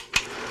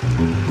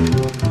Hello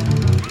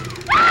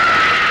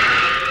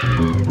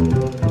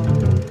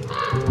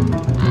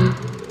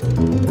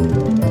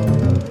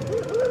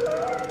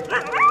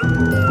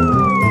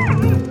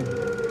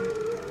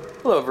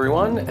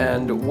everyone,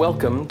 and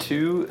welcome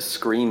to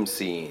Scream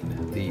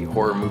Scene, the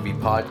horror movie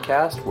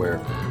podcast where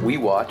we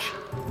watch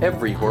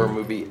every horror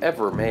movie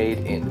ever made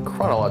in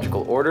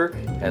chronological order,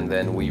 and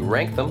then we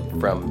rank them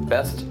from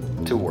best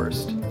to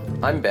worst.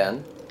 I'm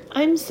Ben.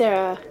 I'm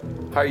Sarah.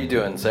 How are you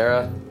doing,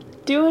 Sarah?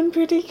 Doing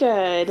pretty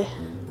good.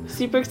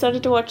 Super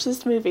excited to watch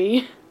this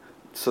movie.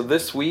 So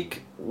this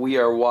week we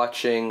are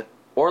watching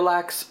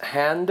Orlach's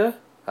Hand,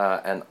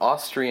 an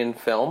Austrian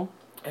film,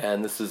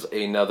 and this is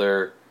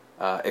another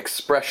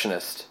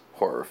expressionist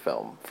horror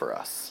film for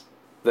us.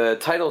 The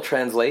title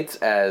translates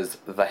as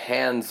The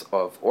Hands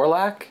of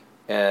Orlach,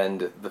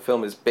 and the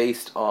film is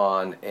based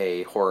on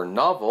a horror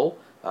novel,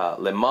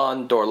 Le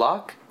Mans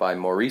d'Orlach, by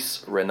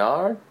Maurice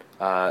Renard.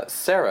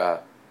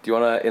 Sarah, do you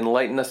want to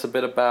enlighten us a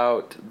bit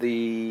about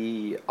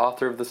the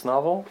author of this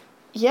novel?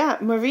 Yeah,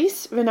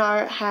 Maurice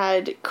Renard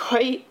had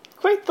quite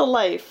the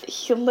life.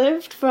 He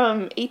lived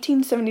from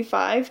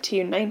 1875 to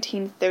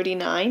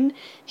 1939.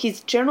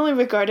 He's generally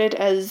regarded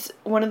as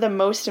one of the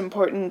most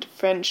important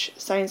French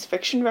science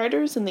fiction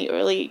writers in the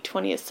early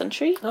 20th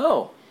century.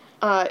 Oh.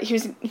 He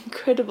was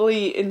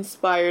incredibly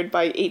inspired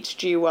by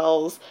H.G.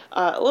 Wells.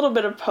 A little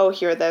bit of Poe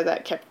here or there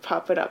that kept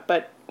popping up,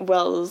 but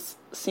Wells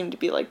seemed to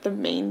be like the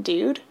main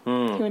dude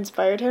who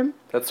inspired him.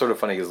 That's sort of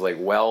funny because like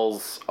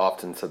Wells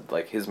often said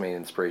like his main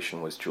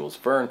inspiration was Jules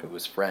Verne, who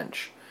was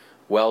French.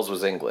 Wells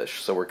was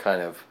English, so we're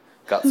kind of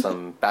got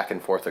some back and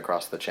forth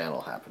across the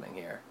channel happening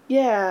here.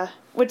 Yeah.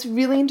 What's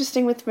really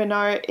interesting with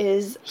Renard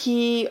is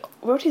he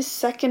wrote his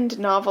second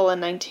novel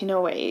in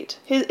 1908.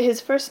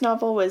 His first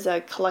novel was a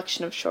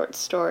collection of short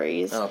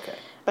stories. Okay.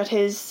 But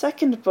his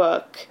second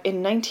book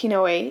in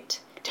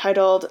 1908,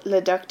 titled Le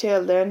Docteur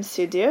Learn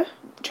sur Dieu,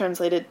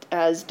 translated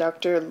as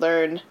Dr.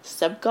 Learn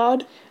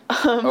Subgod,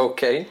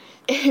 Okay.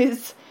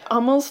 is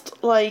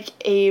almost like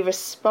a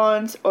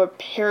response or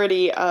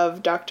parody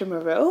of Dr.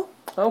 Moreau.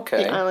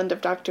 Okay. The Island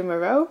of Dr.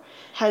 Moreau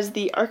has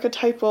the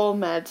archetypal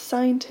mad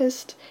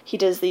scientist. He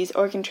does these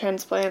organ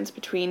transplants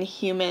between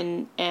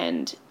human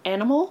and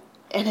animal,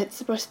 and it's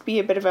supposed to be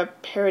a bit of a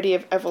parody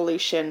of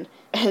evolution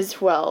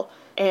as well.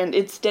 And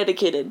it's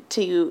dedicated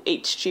to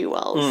H.G.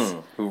 Wells.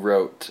 Who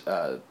wrote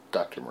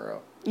Dr.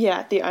 Moreau.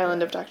 Yeah, The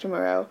Island of Dr.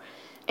 Moreau.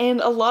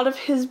 And a lot of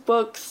his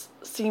books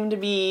seem to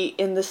be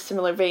in this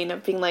similar vein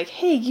of being like,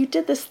 hey, you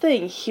did this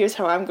thing, here's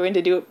how I'm going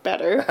to do it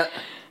better.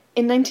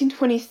 In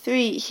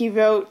 1923, he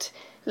wrote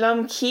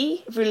L'homme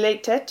qui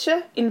voulait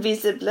être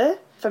invisible,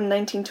 from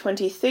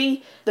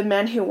 1923, The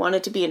Man Who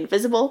Wanted to Be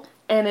Invisible.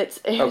 And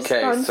it's a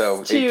response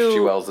so to... H.G.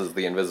 Wells is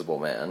the Invisible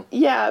Man.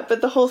 Yeah,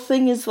 but the whole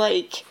thing is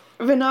like,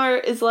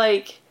 Renard is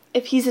like,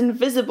 if he's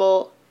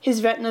invisible,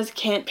 his retinas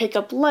can't pick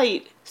up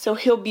light, so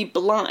he'll be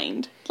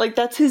blind. Like,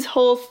 that's his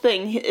whole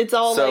thing. It's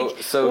all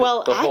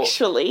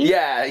actually...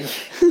 Yeah,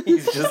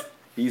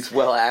 he's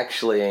well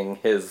actuallying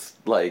his,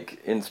 like,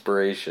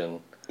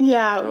 inspiration.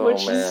 Yeah,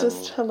 which man. is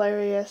just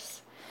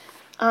hilarious.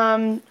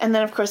 And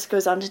then, of course,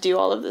 goes on to do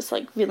all of this,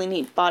 like, really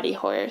neat body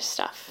horror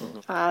stuff.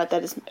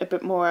 That is a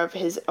bit more of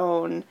his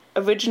own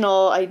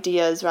original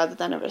ideas rather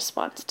than a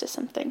response to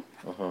something.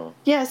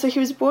 Yeah, so he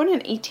was born in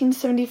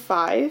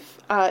 1875.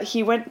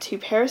 He went to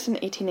Paris in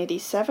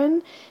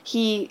 1887.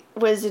 He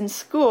was in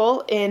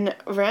school in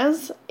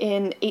Reims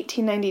in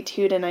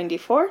 1892 to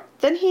 94.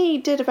 Then he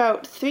did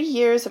about 3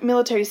 years of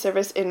military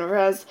service in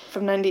Reims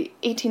from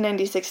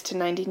 1896 to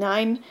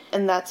 99,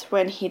 and that's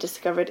when he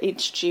discovered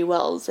H.G.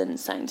 Wells and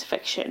science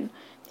fiction.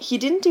 He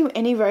didn't do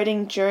any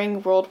writing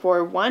during World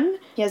War I.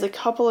 He has a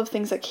couple of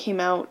things that came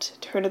out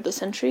turn of the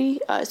century,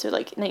 so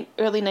like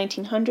early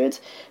 1900s,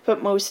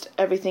 but most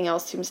everything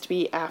else seems to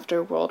be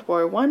after World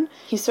War I.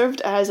 He served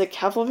as a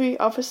cavalry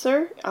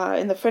officer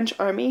in the French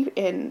army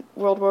in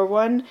World War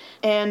I,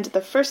 and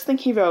the first thing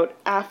he wrote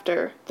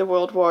after the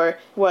World War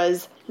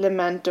was Le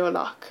Mans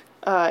d'Orlach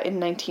in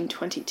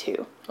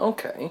 1922.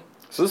 Okay.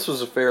 So this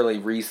was a fairly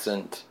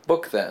recent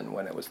book then,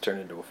 when it was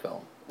turned into a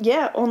film.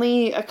 Yeah,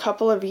 only a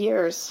couple of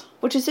years,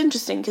 which is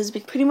interesting because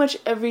pretty much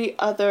every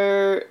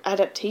other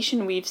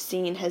adaptation we've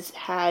seen has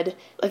had,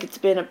 like, it's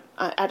been an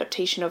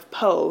adaptation of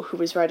Poe, who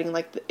was writing,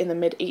 like, in the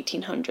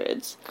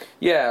mid-1800s.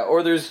 Yeah,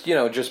 or there's,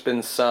 just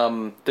been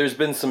some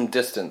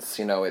distance,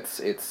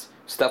 it's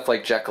stuff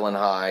like Jekyll and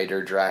Hyde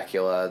or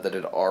Dracula that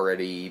had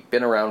already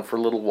been around for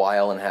a little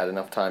while and had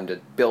enough time to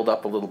build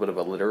up a little bit of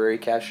a literary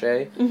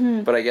cachet.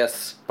 But I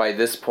guess by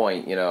this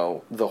point,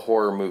 the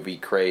horror movie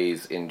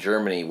craze in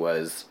Germany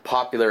was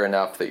popular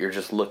enough that you're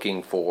just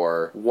looking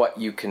for what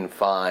you can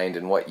find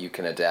and what you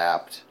can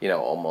adapt,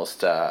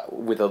 almost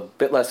with a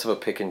bit less of a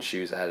pick and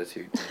choose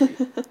attitude.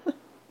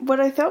 What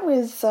I thought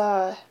was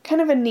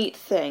kind of a neat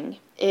thing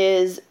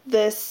is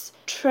this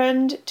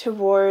trend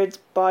towards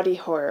body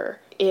horror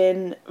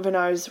in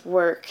Renard's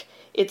work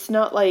it's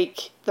not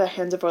like the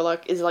Hands of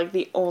Orlac is like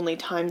the only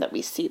time that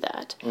we see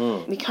that.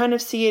 We kind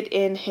of see it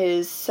in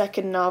his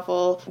second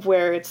novel,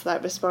 where it's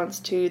that response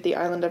to The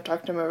Island of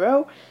Dr.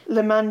 Moreau.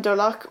 Le Man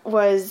d'Orlac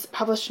was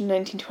published in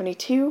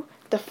 1922.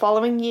 The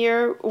following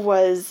year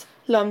was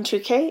L'Homme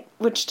Truqué,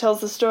 which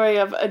tells the story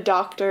of a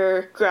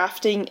doctor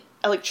grafting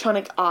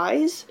electronic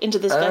eyes into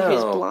this guy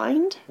who's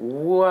blind.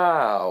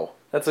 Wow.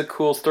 That's a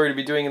cool story to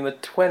be doing in the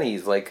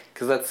 20s, like,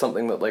 because that's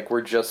something that, like,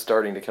 we're just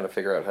starting to kind of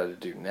figure out how to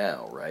do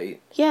now,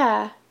 right?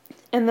 Yeah.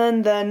 And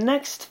then the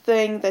next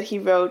thing that he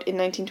wrote in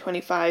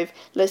 1925,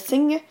 Le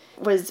Cygne,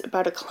 was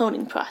about a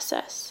cloning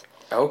process.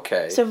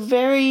 Okay. So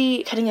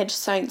very cutting-edge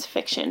science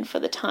fiction for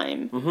the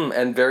time.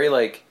 And very,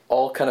 like,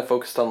 all kind of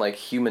focused on, like,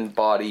 human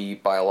body,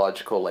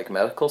 biological, like,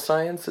 medical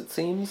science, it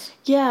seems?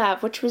 Yeah,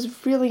 which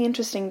was really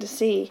interesting to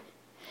see.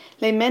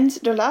 Les Mains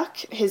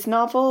d'Orlac, his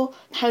novel,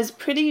 has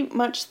pretty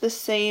much the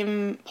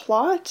same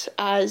plot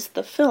as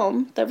the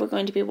film that we're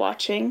going to be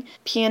watching.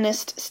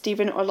 Pianist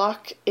Stephen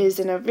Orlac is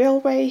in a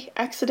railway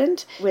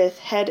accident with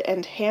head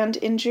and hand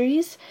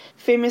injuries.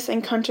 Famous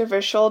and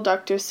controversial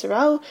Dr.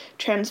 Sorel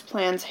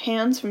transplants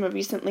hands from a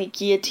recently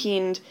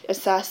guillotined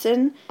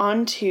assassin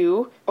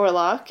onto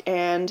Orlac,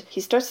 and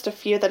he starts to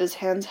fear that his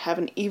hands have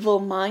an evil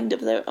mind of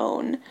their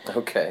own.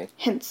 Okay.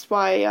 Hence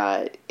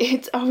why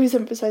it's always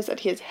emphasized that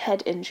he has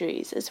head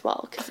injuries as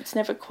well, because it's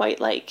never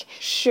quite, like,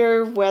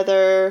 sure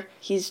whether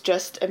he's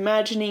just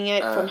imagining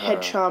it from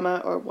head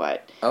trauma or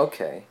what.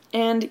 Okay.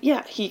 And,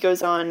 yeah, he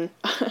goes on,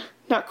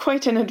 not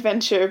quite an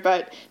adventure,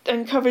 but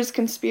uncovers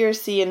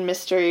conspiracy and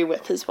mystery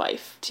with his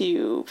wife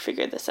to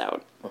figure this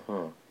out.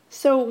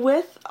 So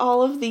with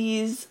all of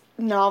these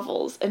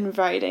novels and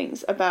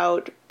writings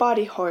about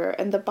body horror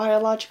and the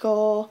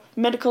biological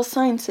medical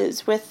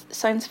sciences with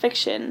science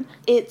fiction,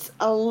 it's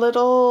a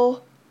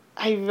little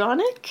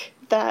ironic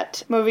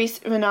that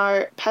Maurice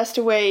Renard passed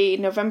away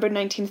November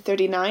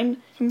 1939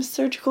 from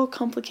surgical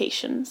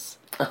complications.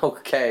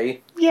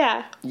 Okay.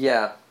 Yeah.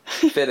 Yeah.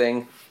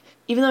 Fitting.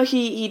 Even though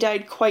he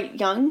died quite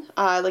young,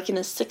 like in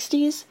his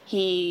 60s,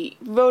 he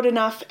wrote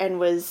enough and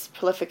was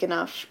prolific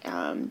enough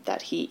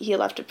that he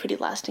left a pretty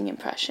lasting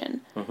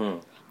impression.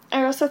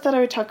 I also thought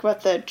I would talk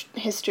about the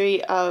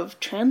history of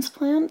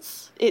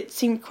transplants. It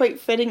seemed quite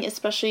fitting,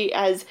 especially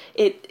as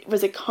it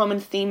was a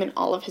common theme in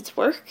all of his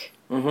work.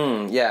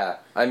 Yeah.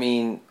 I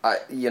mean,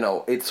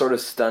 it sort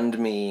of stunned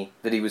me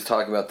that he was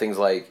talking about things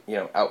like,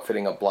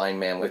 outfitting a blind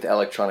man with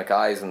electronic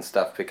eyes and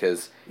stuff,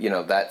 because,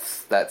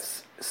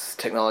 that's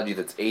technology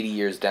that's 80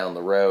 years down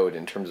the road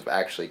in terms of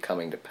actually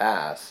coming to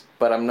pass.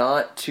 But I'm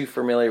not too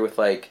familiar with,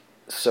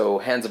 so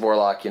Hands of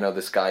Orlac,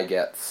 this guy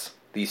gets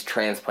these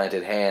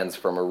transplanted hands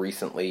from a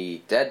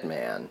recently dead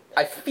man.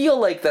 I feel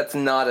like that's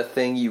not a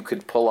thing you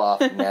could pull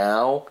off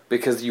now,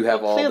 because you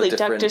have all the different...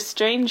 Clearly, Doctor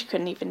Strange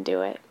couldn't even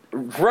do it.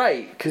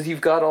 Right, because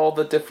you've got all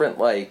the different,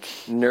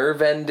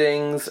 nerve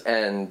endings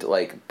and,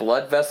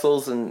 blood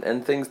vessels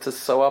and things to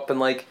sew up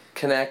and,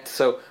 connect.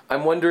 So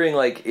I'm wondering,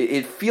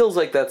 it feels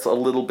like that's a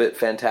little bit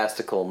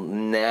fantastical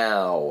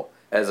now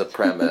as a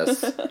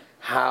premise.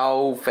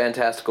 How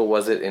fantastical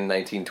was it in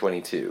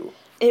 1922?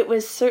 It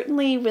was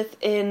certainly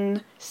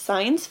within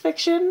science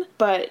fiction,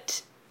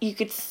 but you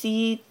could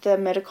see the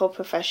medical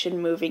profession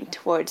moving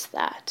towards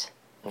that.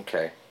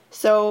 Okay.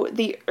 So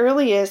the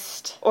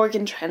earliest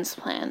organ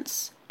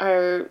transplants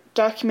are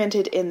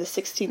documented in the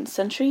 16th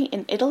century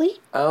in Italy.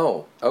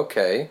 Oh,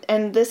 okay.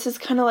 And this is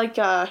kind of like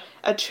a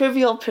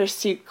Trivial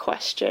Pursuit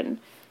question,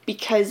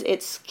 because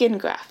it's skin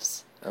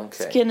grafts.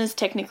 Okay. Skin is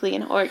technically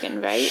an organ,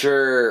 right?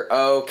 Sure,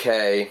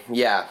 okay.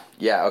 Yeah,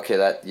 okay,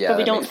 But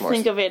we don't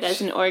think of it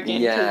as an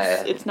organ,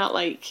 because it's not,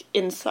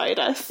 inside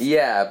us.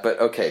 Yeah, but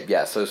okay,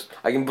 yeah, so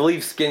I can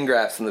believe skin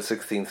grafts in the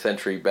 16th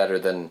century better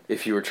than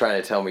if you were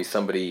trying to tell me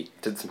somebody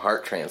did some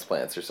heart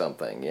transplants or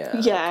something, yeah.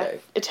 Okay.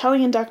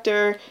 Italian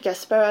doctor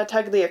Gaspera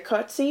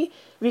Tagliacozzi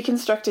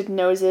reconstructed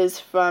noses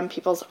from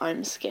people's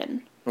arm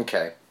skin.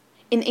 Okay.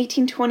 In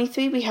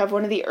 1823, we have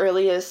one of the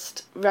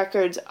earliest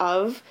records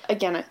of,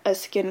 again, a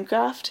skin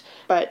graft,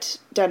 but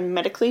done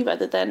medically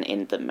rather than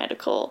in the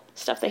medical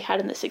stuff they had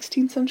in the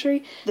 16th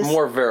century.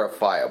 More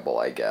verifiable,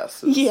 I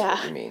guess, is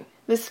what you mean.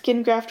 The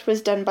skin graft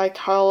was done by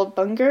Carl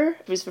Bunger,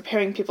 who was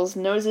repairing people's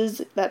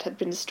noses that had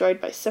been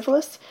destroyed by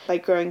syphilis by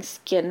growing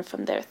skin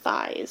from their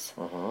thighs.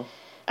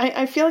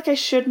 I feel like I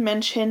should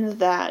mention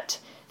that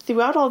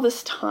throughout all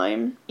this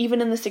time,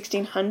 even in the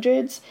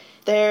 1600s,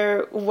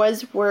 there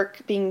was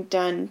work being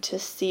done to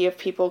see if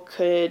people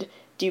could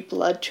do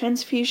blood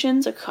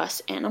transfusions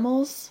across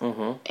animals,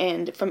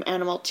 and from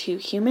animal to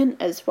human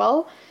as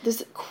well.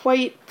 There's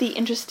quite the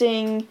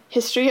interesting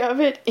history of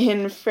it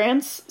in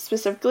France,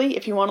 specifically.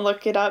 If you want to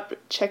look it up,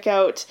 check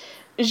out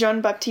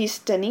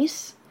Jean-Baptiste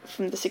Denis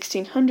from the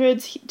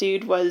 1600s.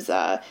 Dude was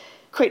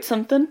quite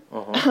something.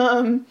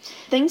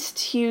 Thanks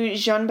to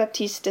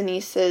Jean-Baptiste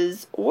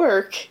Denis's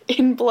work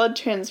in blood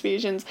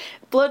transfusions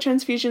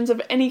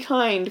of any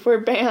kind were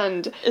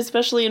banned,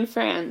 especially in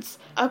France,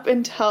 up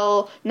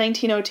until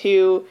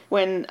 1902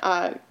 when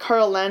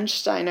Karl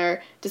Landsteiner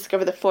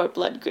discovered the 4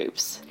 blood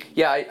groups.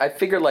 Yeah, I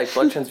figure blood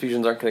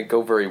transfusions aren't going to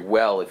go very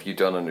well if you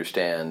don't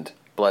understand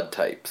blood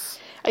types.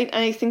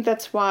 I think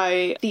that's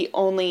why the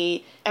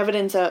only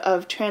evidence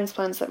of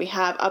transplants that we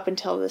have up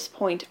until this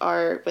point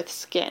are with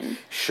skin.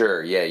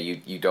 Sure, yeah,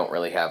 you don't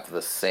really have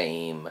the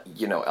same,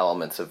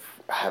 elements of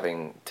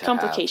having to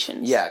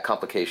Complications.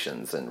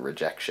 Complications and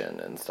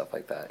rejection and stuff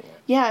like that.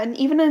 Yeah, and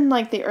even in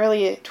like the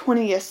early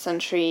 20th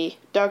century,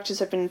 doctors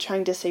have been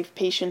trying to save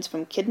patients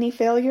from kidney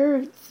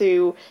failure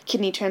through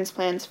kidney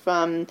transplants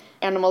from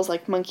animals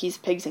like monkeys,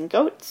 pigs, and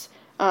goats.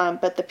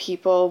 But the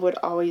people would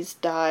always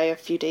die a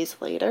few days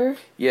later.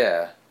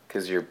 Yeah,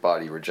 because your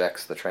body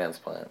rejects the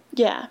transplant.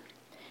 Yeah.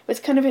 What's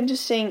kind of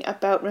interesting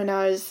about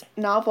Renard's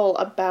novel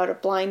about a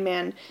blind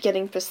man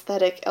getting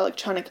prosthetic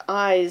electronic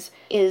eyes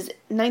is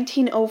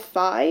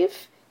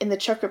 1905, in the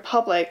Czech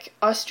Republic,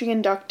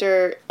 Austrian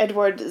doctor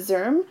Edward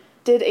Zerm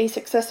did a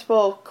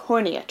successful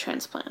cornea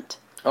transplant.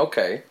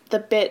 Okay. The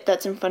bit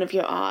that's in front of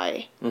your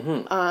eye.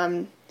 Mm-hmm.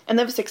 And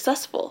that was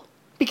successful.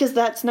 Because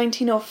that's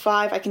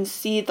 1905, I can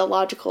see the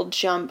logical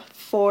jump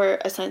for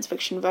a science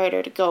fiction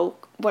writer to go,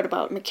 what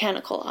about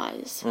mechanical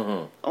eyes?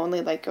 Mm-hmm.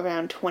 Only like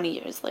around 20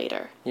 years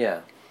later.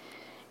 Yeah.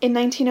 In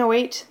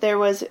 1908, there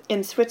was,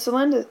 in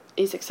Switzerland,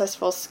 a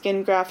successful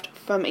skin graft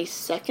from a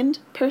second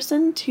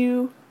person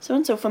to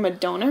someone, so from a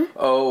donor.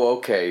 Oh,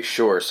 okay,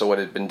 sure. So what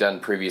had been done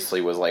previously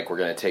was like, we're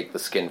going to take the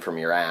skin from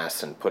your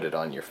ass and put it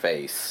on your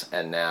face,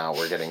 and now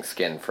we're getting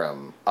skin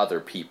from other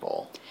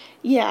people.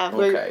 Yeah,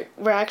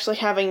 we're actually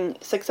having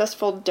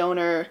successful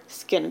donor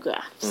skin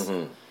grafts.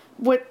 Mm-hmm.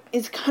 What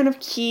is kind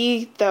of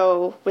key,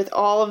 though, with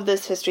all of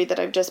this history that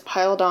I've just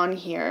piled on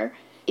here,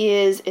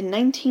 is in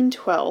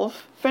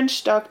 1912,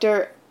 French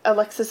doctor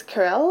Alexis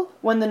Carrel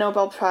won the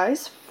Nobel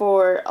Prize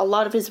for a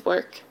lot of his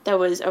work that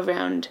was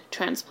around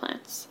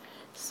transplants.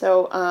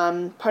 So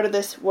part of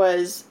this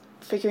was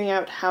figuring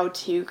out how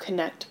to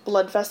connect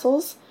blood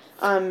vessels.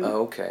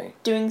 Okay.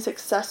 Doing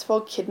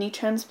successful kidney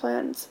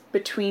transplants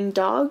between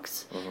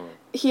dogs. Mm-hmm.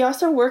 He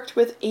also worked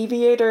with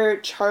aviator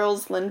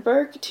Charles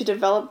Lindbergh to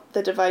develop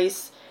the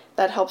device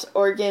that helps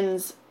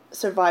organs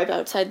survive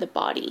outside the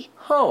body.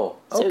 Oh,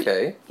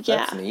 okay. So,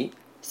 That's neat.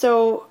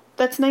 So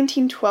that's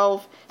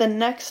 1912. The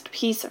next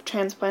piece of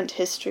transplant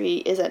history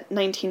is at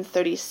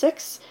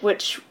 1936,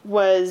 which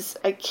was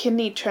a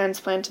kidney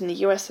transplant in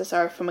the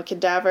USSR from a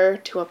cadaver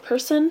to a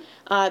person.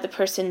 The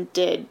person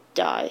did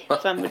die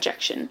from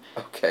rejection.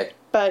 Okay.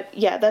 But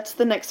yeah, that's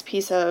the next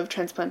piece of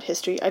transplant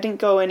history. I didn't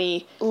go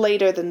any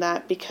later than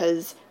that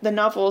because the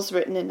novel's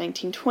written in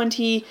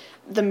 1920.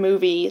 The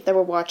movie that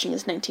we're watching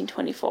is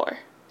 1924.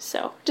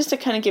 So, just to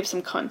kind of give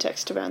some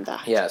context around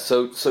that. Yeah,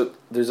 so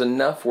there's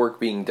enough work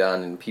being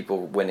done and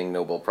people winning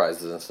Nobel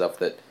Prizes and stuff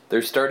that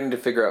they're starting to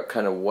figure out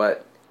kind of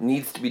what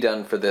needs to be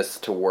done for this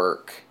to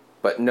work,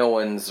 but no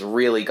one's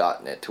really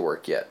gotten it to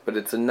work yet. But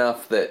it's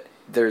enough that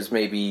there's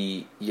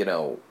maybe,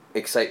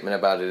 excitement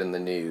about it in the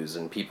news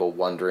and people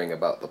wondering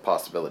about the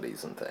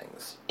possibilities and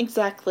things.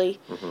 Exactly.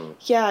 Mm-hmm.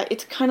 Yeah,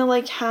 it's kind of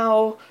like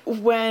how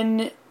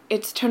when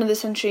it's turn of the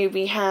century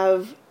we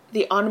have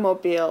the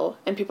automobile,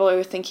 and people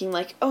are thinking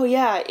like, oh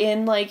yeah,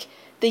 in like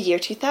the year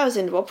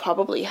 2000, we'll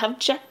probably have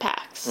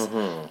jetpacks.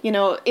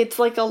 Mm-hmm. It's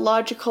like a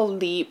logical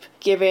leap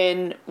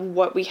given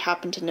what we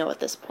happen to know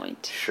at this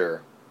point.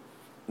 Sure.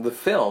 The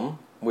film,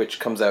 which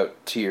comes out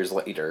 2 years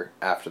later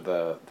after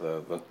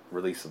the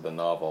release of the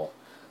novel,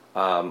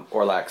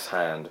 Orlac's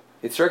Hand,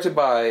 it's directed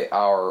by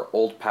our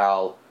old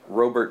pal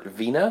Robert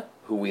Vina,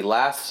 who we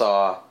last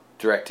saw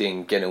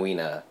directing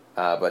Genuina,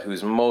 but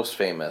who's most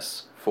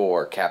famous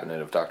for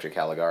Cabinet of Dr.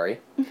 Caligari.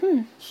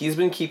 Mm-hmm. He's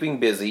been keeping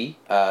busy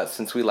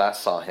since we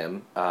last saw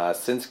him.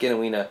 Since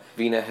Genuina,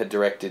 Vina had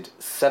directed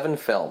 7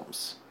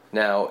 films.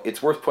 Now,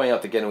 it's worth pointing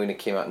out that Genuina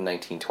came out in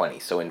 1920,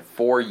 so in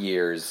 4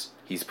 years,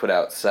 he's put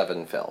out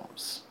 7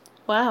 films.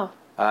 Wow.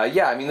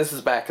 This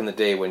is back in the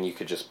day when you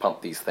could just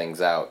pump these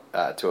things out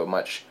to a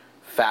much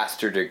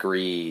faster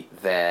degree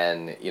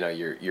than,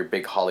 your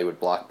big Hollywood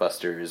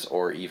blockbusters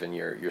or even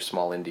your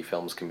small indie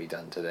films can be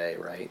done today,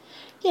 right?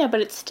 Yeah,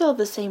 but it's still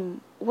the same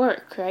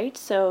work, right?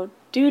 So,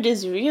 dude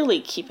is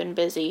really keeping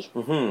busy.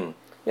 Mm-hmm.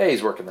 Yeah,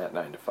 he's working that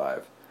 9 to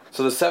 5.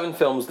 So the 7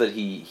 films that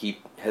he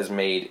has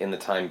made in the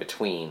time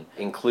between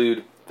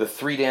include The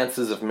Three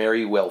Dances of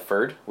Mary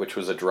Wilford, which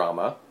was a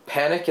drama,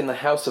 Panic in the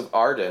House of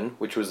Arden,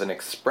 which was an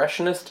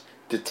expressionist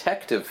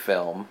detective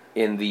film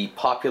in the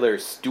popular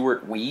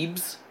Stuart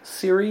Weebs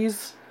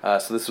series.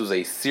 So this was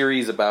a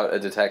series about a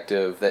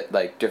detective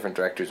that different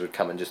directors would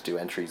come and just do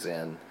entries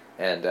in,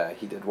 and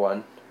he did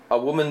one. A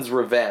Woman's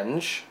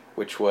Revenge,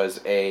 which was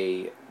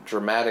a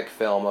dramatic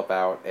film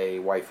about a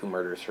wife who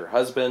murders her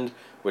husband,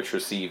 which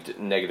received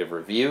negative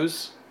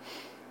reviews.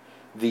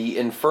 The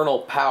Infernal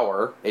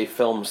Power, a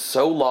film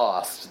so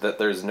lost that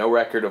there's no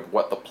record of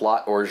what the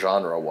plot or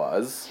genre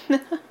was.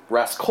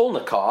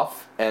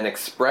 Raskolnikov, an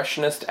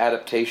expressionist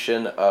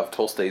adaptation of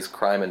Tolstoy's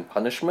Crime and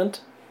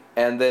Punishment.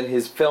 And then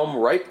his film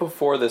right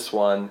before this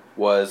one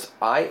was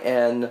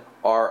INRI,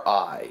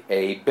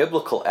 a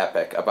biblical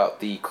epic about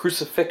the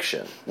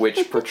crucifixion,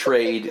 which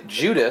portrayed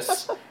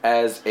Judas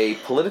as a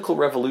political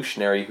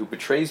revolutionary who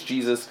betrays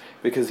Jesus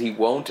because he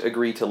won't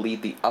agree to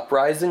lead the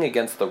uprising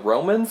against the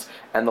Romans,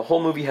 and the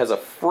whole movie has a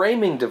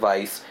framing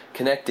device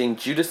connecting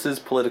Judas's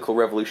political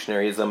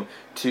revolutionaryism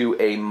to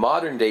a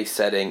modern-day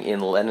setting in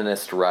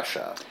Leninist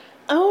Russia.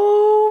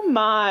 Oh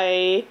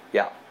my.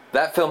 Yeah.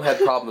 That film had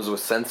problems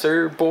with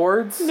censor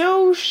boards.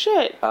 No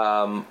shit.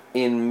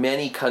 In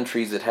many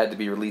countries, it had to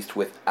be released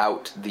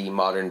without the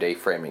modern-day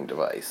framing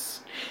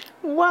device.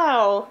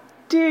 Wow.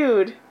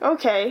 Dude.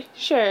 Okay,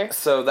 sure.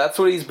 So that's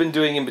what he's been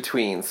doing in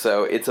between.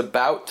 So it's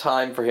about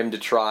time for him to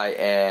try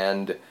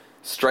and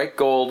strike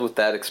gold with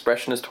that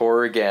expressionist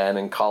horror again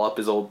and call up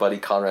his old buddy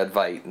Conrad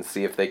Veidt and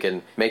see if they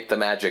can make the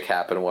magic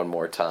happen one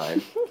more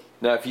time.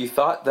 Now, if you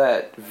thought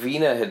that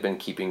Vina had been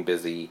keeping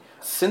busy,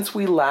 since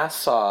we last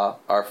saw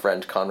our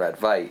friend Conrad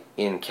Veidt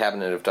in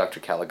Cabinet of Dr.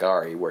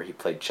 Caligari, where he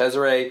played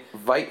Cesare,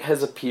 Veidt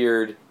has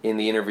appeared in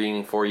the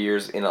intervening 4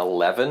 years in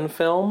 11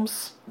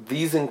 films.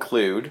 These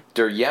include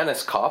Der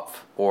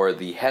Janniskopf, or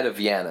The Head of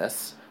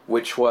Janus,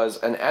 which was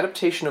an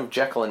adaptation of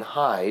Jekyll and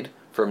Hyde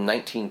from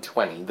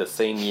 1920, the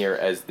same year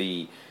as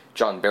the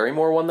John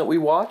Barrymore one that we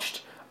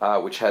watched,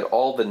 which had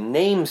all the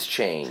names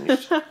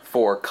changed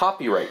for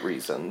copyright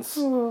reasons.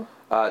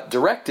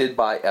 Directed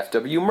by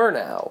F.W.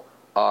 Murnau,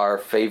 our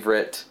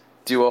favorite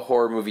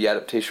do-a-horror movie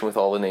adaptation with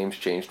all the names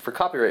changed for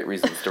copyright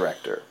reasons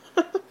director.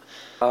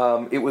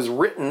 It was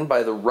written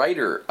by the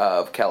writer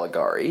of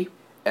Caligari,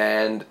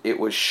 and it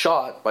was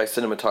shot by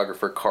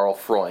cinematographer Carl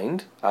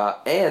Freund,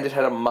 and it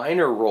had a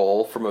minor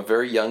role from a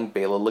very young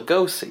Bela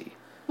Lugosi.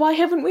 Why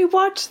haven't we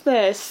watched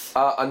this?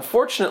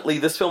 Unfortunately,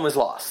 this film is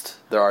lost.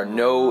 There are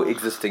no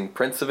existing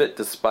prints of it,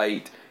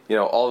 despite,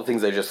 all the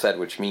things I just said,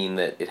 which mean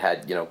that it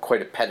had,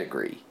 quite a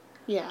pedigree.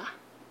 Yeah,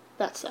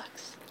 that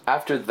sucks.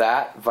 After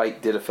that,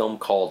 Veidt did a film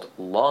called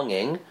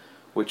Longing,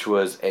 which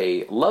was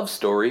a love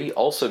story,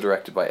 also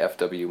directed by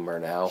F.W.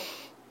 Murnau,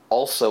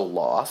 also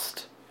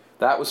lost.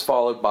 That was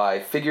followed by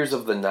Figures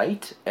of the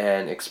Night,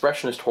 an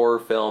expressionist horror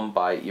film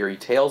by Eerie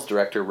Tales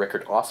director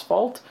Richard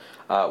Oswalt,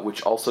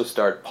 which also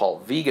starred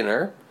Paul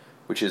Wegener,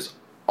 which is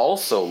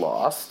also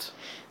lost.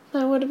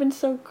 That would have been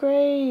so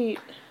great.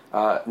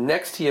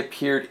 Next, he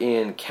appeared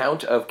in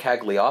Count of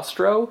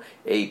Cagliostro,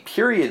 a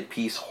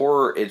period-piece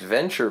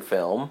horror-adventure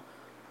film,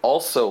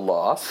 also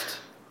lost.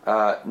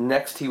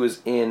 Next, he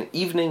was in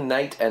Evening,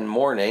 Night, and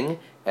Morning,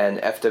 an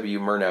F.W.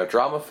 Murnau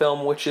drama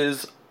film, which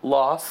is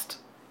lost.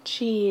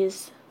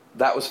 Jeez.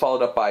 That was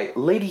followed up by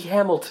Lady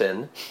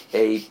Hamilton,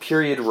 a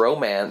period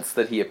romance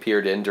that he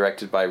appeared in,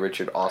 directed by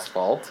Richard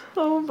Oswalt.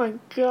 Oh my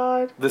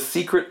god. The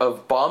Secret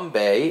of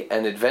Bombay,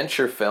 an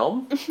adventure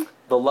film.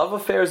 The Love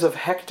Affairs of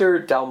Hector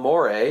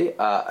Dalmore,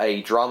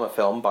 a drama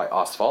film by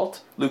Oswalt.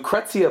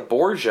 Lucrezia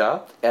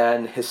Borgia,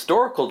 an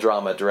historical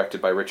drama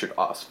directed by Richard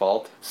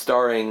Oswalt,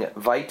 starring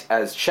Veidt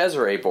as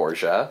Cesare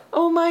Borgia.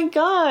 Oh my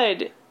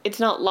god. It's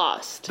not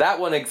lost. That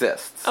one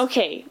exists.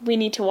 Okay, we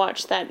need to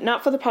watch that.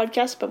 Not for the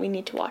podcast, but we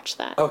need to watch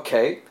that.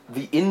 Okay.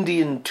 The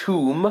Indian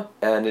Tomb,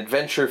 an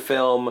adventure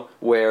film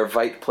where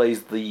Veidt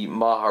plays the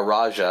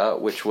Maharaja,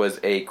 which was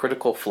a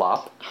critical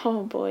flop.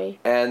 Oh boy.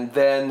 And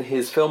then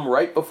his film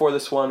right before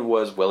this one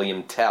was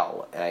William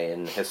Tell,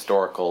 an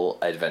historical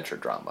adventure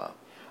drama.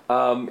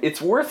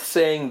 It's worth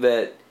saying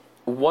that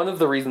one of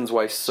the reasons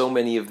why so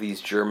many of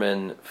these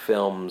German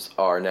films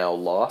are now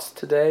lost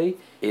today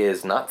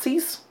is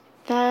Nazis.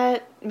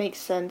 That makes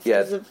sense.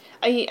 Yeah.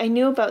 I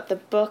knew about the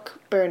book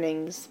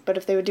burnings, but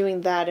if they were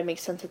doing that, it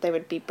makes sense that they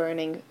would be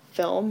burning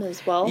film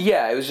as well.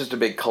 Yeah, it was just a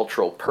big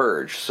cultural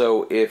purge.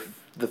 So if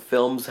the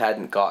films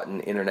hadn't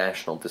gotten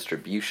international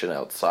distribution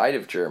outside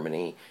of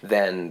Germany,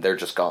 then they're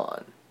just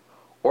gone.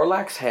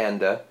 Orlacs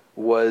Hände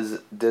was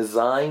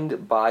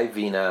designed by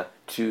Vina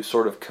to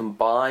sort of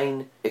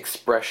combine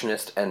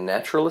expressionist and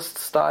naturalist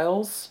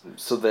styles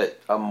so that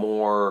a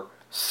more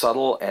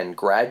subtle and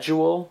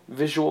gradual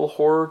visual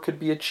horror could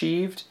be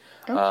achieved.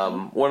 Okay.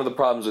 One of the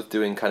problems with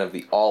doing kind of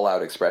the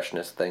all-out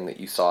expressionist thing that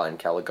you saw in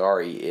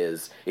Caligari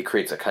is it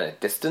creates a kind of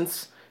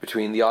distance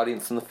between the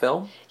audience and the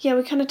film. Yeah,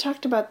 we kind of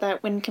talked about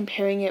that when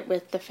comparing it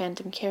with The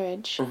Phantom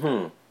Carriage.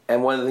 Mm-hmm.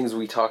 And one of the things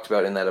we talked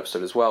about in that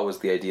episode as well was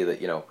the idea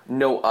that,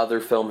 no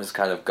other film has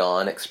kind of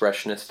gone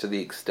expressionist to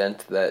the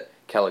extent that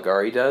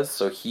Caligari does.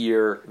 So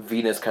here,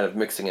 Vina's kind of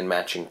mixing and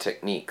matching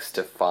techniques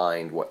to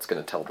find what's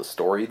going to tell the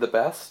story the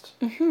best.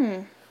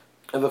 Mm-hmm.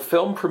 The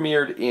film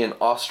premiered in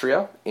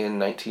Austria in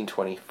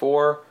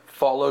 1924,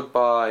 followed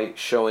by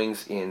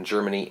showings in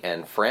Germany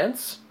and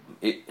France.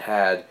 It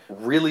had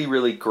really,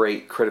 really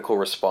great critical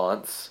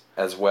response,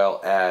 as well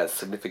as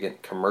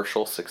significant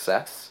commercial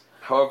success.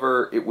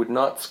 However, it would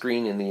not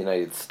screen in the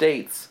United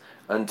States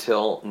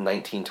until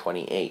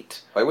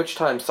 1928, by which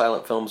time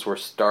silent films were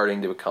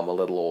starting to become a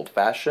little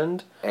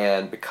old-fashioned,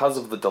 and because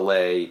of the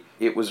delay,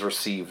 it was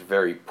received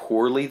very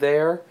poorly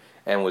there,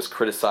 and was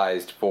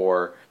criticized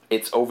for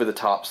its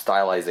over-the-top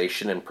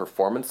stylization and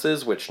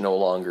performances, which no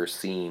longer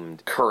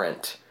seemed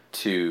current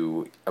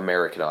to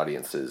American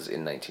audiences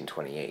in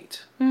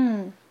 1928.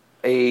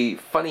 A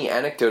funny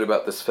anecdote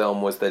about this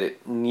film was that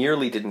it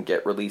nearly didn't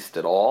get released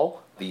at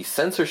all. The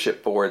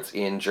censorship boards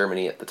in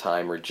Germany at the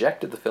time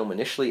rejected the film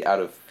initially out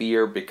of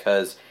fear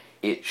because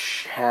it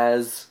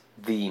has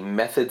the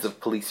methods of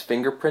police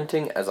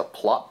fingerprinting as a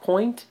plot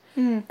point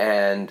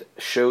and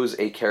shows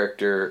a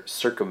character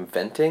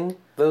circumventing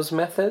those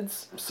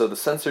methods. So the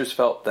censors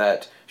felt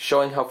that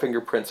showing how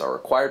fingerprints are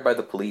required by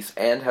the police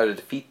and how to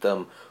defeat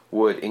them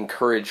would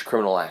encourage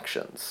criminal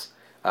actions.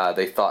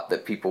 They thought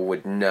that people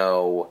would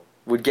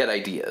get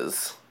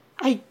ideas.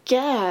 I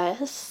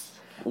guess.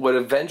 What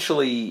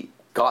eventually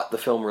got the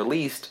film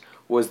released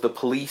was the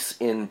police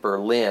in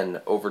Berlin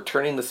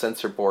overturning the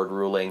censor board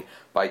ruling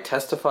by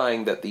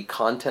testifying that the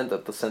content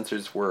that the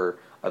censors were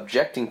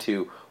objecting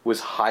to was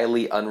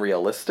highly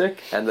unrealistic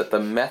and that the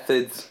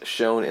methods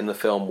shown in the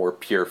film were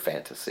pure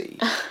fantasy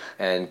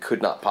and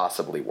could not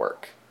possibly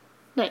work.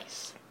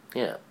 Nice.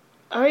 Yeah.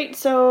 Alright,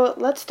 so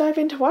let's dive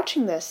into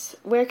watching this.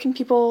 Where can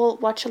people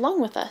watch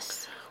along with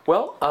us?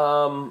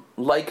 Well,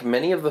 like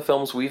many of the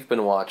films we've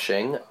been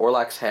watching,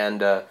 Orlacs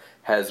Handa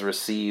has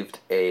received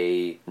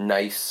a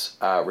nice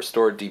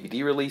restored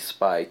DVD release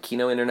by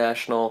Kino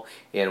International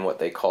in what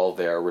they call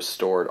their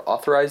Restored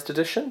Authorized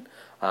Edition.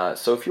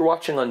 So if you're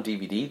watching on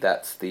DVD,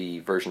 that's the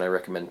version I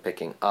recommend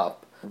picking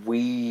up.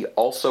 We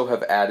also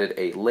have added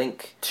a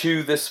link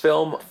to this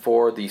film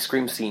for the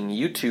Scream Scene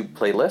YouTube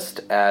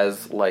playlist,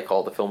 as like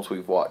all the films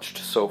we've watched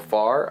so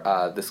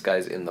far, this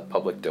guy's in the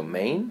public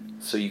domain,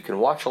 so you can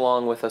watch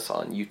along with us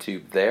on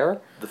YouTube there.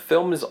 The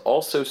film is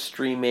also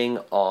streaming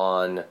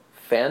on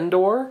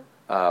Fandor,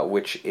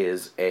 which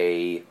is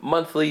a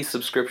monthly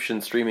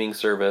subscription streaming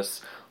service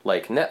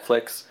like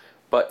Netflix,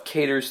 but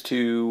caters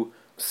to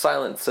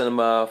silent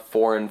cinema,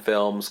 foreign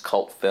films,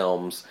 cult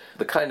films,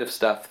 the kind of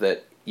stuff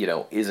that,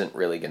 isn't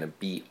really going to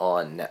be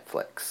on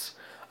Netflix.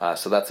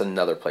 So that's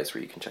another place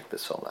where you can check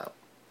this film out.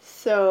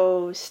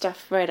 So,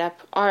 stuff right up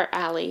our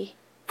alley.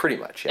 Pretty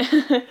much,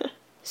 yeah.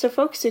 So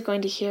folks, you're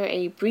going to hear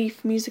a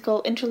brief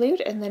musical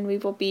interlude, and then we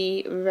will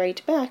be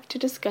right back to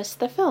discuss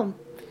the film.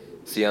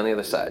 See you on the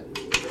other side.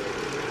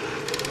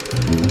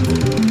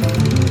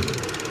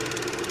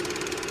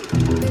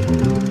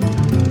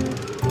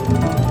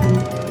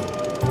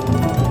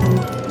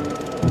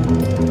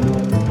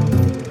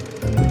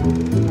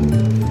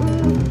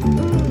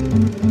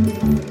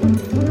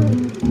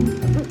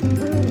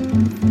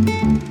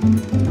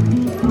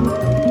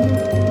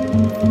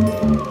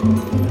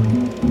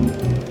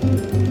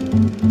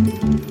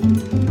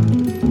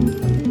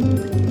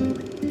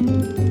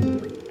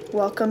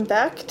 Welcome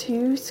back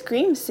to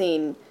Scream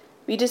Scene.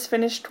 We just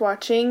finished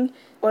watching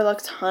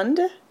Orlacs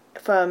Handa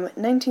from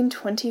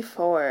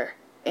 1924,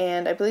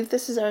 and I believe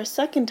this is our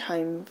second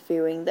time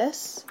viewing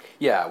this.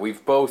 Yeah,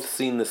 we've both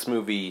seen this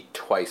movie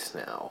twice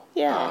now.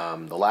 Yeah.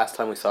 The last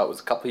time we saw it was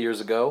a couple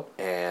years ago,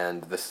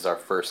 and this is our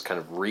first kind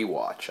of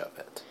rewatch of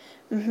it.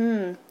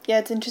 Yeah,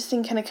 it's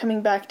interesting kind of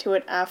coming back to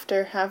it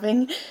after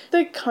having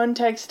the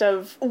context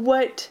of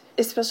what,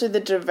 especially the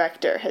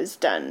director, has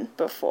done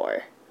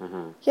before.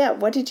 Yeah,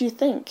 what did you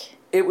think?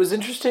 It was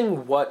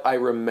interesting what I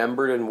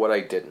remembered and what I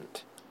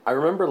didn't. I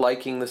remember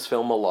liking this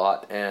film a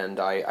lot, and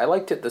I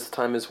liked it this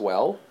time as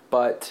well,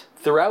 but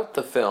throughout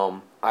the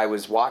film, I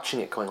was watching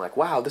it going like,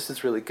 wow, this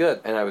is really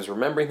good, and I was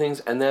remembering things,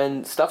 and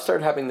then stuff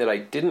started happening that I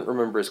didn't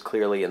remember as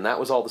clearly, and that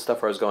was all the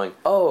stuff where I was going,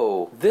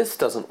 oh, this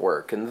doesn't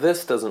work, and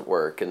this doesn't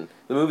work, and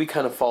the movie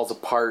kind of falls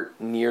apart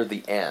near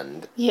the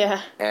end.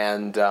 Yeah.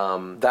 And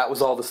that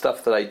was all the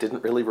stuff that I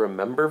didn't really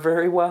remember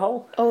very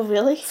well. Oh,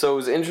 really? So it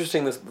was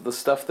interesting, the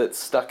stuff that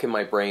stuck in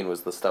my brain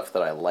was the stuff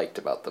that I liked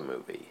about the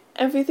movie.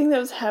 Everything that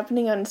was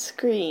happening on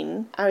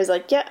screen, I was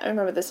like, yeah, I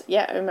remember this,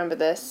 yeah, I remember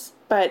this.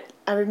 But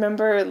I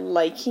remember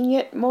liking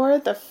it more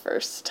the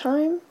first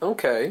time.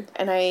 Okay.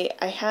 And I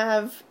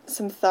have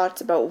some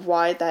thoughts about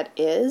why that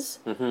is.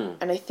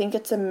 And I think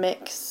it's a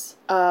mix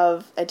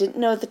of, I didn't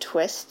know the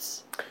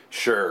twists.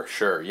 Sure,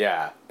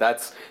 yeah.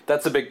 That's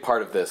a big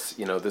part of this.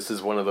 This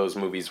is one of those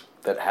movies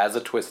that has a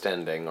twist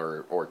ending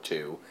or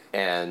two.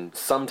 And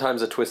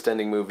sometimes a twist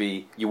ending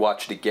movie, you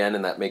watch it again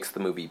and that makes the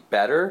movie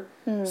better.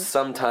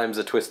 Sometimes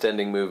a twist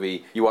ending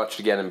movie, you watch it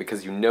again and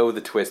because you know the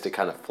twist, it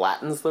kind of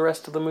flattens the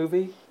rest of the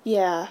movie.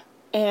 Yeah.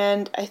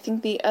 And I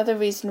think the other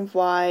reason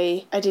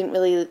why I didn't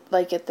really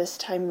like it this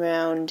time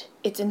around,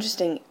 it's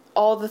interesting.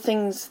 All the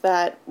things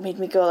that made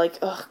me go like,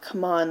 oh,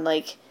 come on,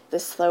 like the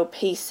slow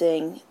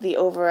pacing, the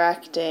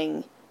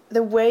overacting,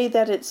 the way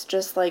that it's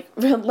just like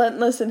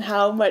relentless in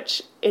how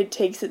much it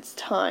takes its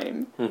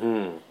time.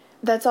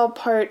 That's all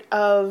part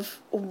of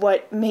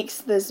what makes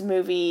this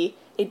movie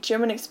a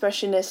German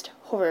expressionist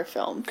horror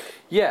film.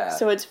 Yeah.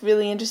 So it's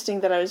really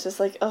interesting that I was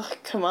just like, oh,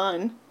 come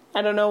on.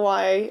 I don't know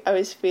why I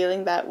was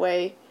feeling that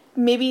way.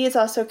 Maybe it's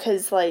also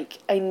because, like,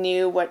 I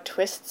knew what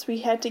twists we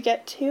had to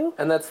get to.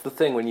 And that's the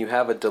thing, when you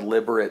have a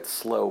deliberate,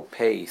 slow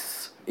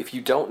pace, if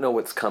you don't know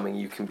what's coming,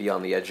 you can be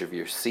on the edge of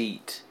your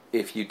seat.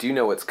 If you do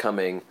know what's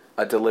coming,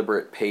 a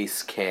deliberate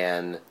pace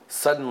can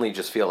suddenly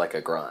just feel like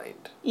a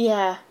grind.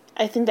 Yeah,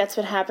 I think that's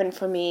what happened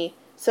for me.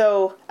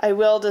 So I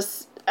will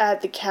just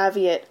add the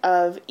caveat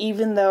of,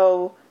 even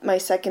though my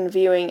second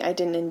viewing I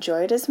didn't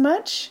enjoy it as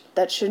much,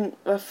 that shouldn't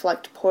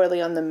reflect poorly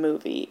on the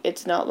movie.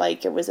 It's not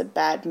like it was a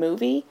bad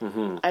movie.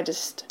 Mm-hmm. I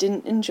just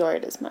didn't enjoy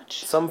it as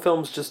much. Some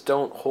films just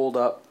don't hold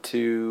up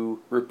to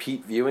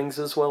repeat viewings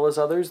as well as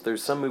others.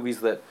 There's some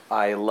movies that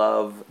I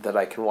love that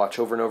I can watch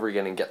over and over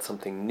again and get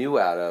something new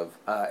out of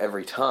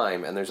every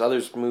time. And there's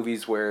others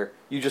movies where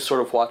you just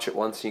sort of watch it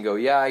once and you go,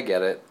 yeah, I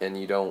get it, and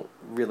you don't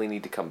really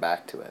need to come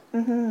back to it.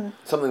 Mm-hmm.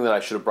 Something that I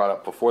should have brought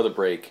up before the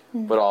break,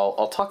 but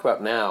I'll talk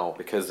about now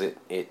because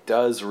it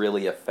does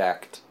really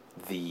affect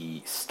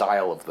the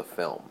style of the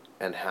film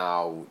and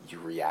how you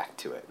react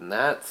to it. And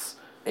that's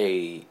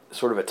a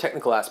sort of a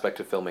technical aspect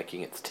of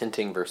filmmaking. It's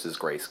tinting versus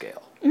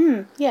grayscale.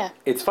 Yeah.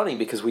 It's funny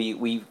because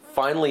we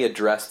finally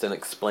addressed and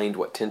explained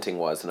what tinting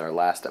was in our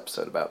last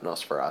episode about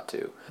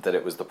Nosferatu. That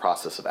it was the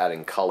process of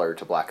adding color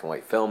to black and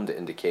white film to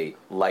indicate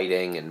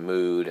lighting and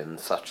mood and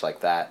such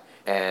like that.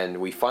 And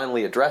we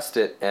finally addressed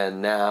it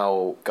and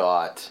now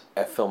got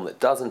a film that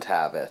doesn't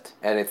have it.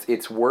 And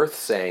it's worth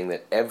saying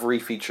that every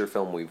feature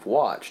film we've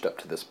watched up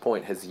to this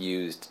point has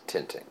used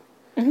tinting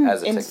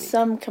as a technique. In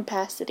some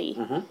capacity.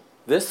 Mm-hmm.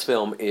 This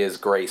film is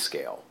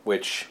grayscale,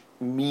 which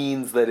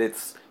means that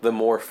it's the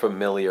more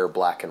familiar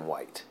black and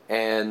white.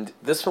 And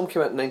this film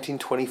came out in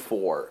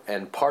 1924,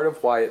 and part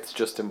of why it's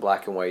just in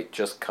black and white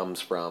just comes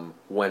from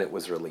when it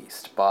was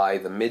released. By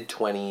the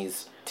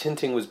mid-20s,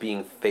 tinting was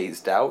being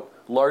phased out,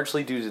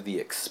 largely due to the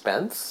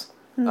expense,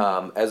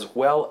 as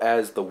well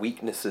as the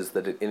weaknesses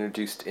that it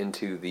introduced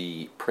into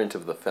the print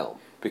of the film.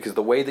 Because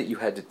the way that you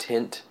had to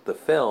tint the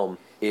film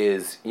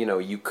is,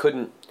 you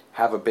couldn't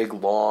have a big,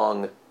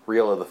 long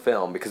reel of the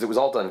film because it was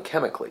all done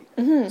chemically.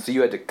 Mm-hmm. So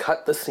you had to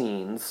cut the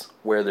scenes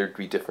where there'd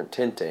be different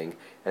tinting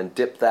and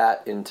dip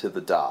that into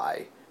the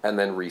dye and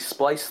then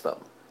resplice them.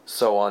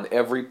 So on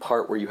every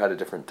part where you had a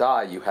different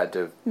dye, you had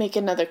to make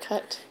another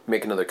cut.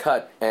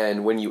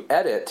 And when you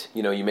edit,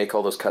 you make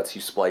all those cuts,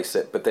 you splice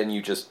it, but then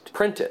you just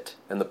print it.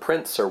 And the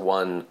prints are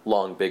one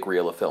long, big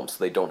reel of film, so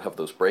they don't have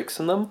those breaks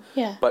in them.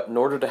 Yeah. But in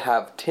order to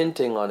have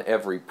tinting on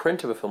every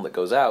print of a film that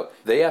goes out,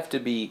 they have to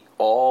be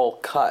all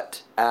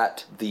cut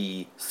at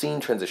the scene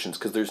transitions,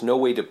 because there's no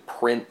way to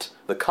print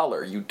the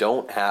color. You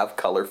don't have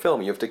color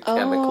film. You have to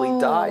chemically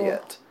dye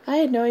it. I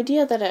had no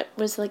idea that it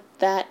was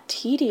that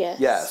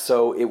tedious. Yeah,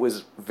 so it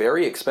was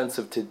very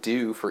expensive to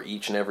do for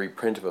each and every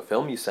print of a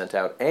film you sent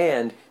out,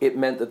 and it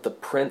meant that the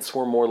prints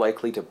were more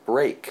likely to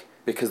break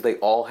because they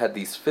all had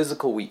these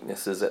physical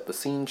weaknesses at the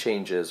scene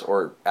changes,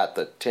 or at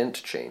the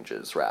tint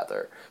changes,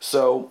 rather.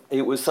 So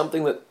it was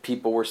something that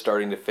people were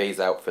starting to phase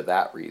out for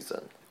that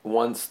reason.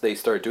 Once they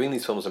started doing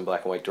these films in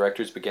black and white,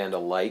 directors began to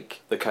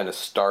like the kind of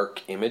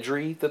stark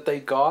imagery that they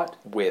got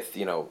with,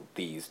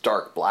 these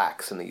dark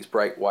blacks and these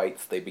bright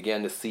whites. They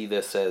began to see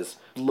this as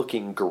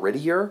looking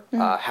grittier,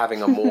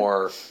 having a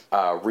more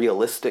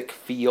realistic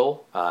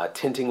feel.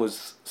 Tinting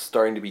was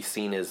starting to be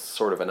seen as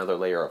sort of another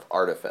layer of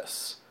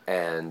artifice,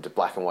 and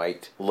black and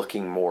white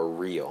looking more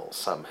real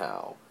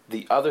somehow.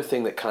 The other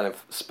thing that kind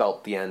of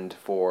spelt the end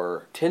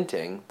for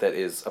tinting that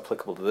is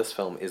applicable to this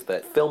film is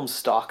that film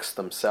stocks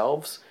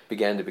themselves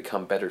began to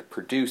become better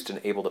produced and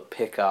able to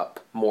pick up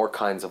more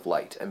kinds of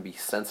light and be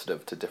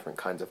sensitive to different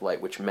kinds of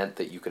light, which meant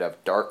that you could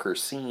have darker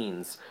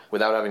scenes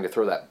without having to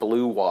throw that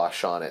blue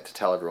wash on it to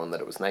tell everyone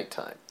that it was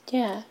nighttime.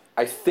 Yeah.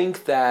 I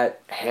think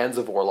that Hands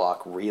of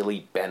Orlac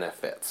really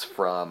benefits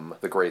from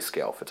the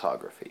grayscale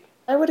photography.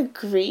 I would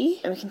agree,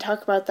 and we can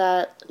talk about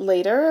that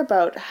later,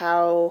 about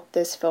how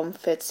this film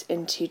fits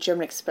into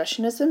German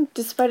Expressionism,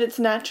 despite its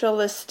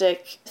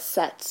naturalistic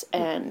sets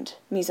and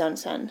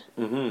mise-en-scène.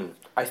 Mm-hmm.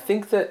 I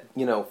think that,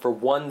 for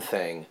one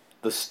thing,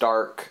 the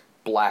stark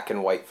black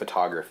and white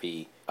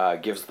photography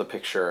gives the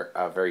picture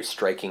a very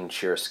striking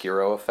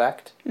chiaroscuro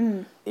effect.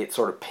 It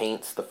sort of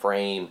paints the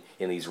frame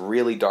in these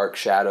really dark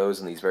shadows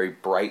and these very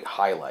bright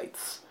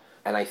highlights.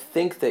 And I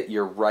think that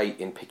you're right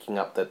in picking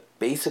up that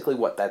basically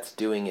what that's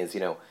doing is,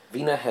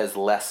 Vina has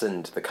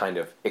lessened the kind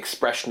of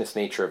expressionist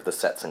nature of the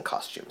sets and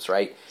costumes,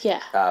 right?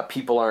 Yeah.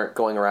 People aren't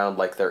going around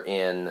like they're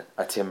in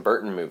a Tim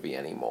Burton movie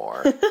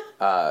anymore.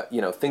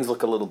 Things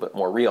look a little bit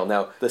more real.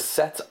 Now, the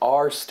sets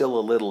are still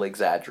a little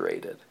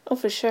exaggerated. Oh,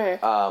 for sure.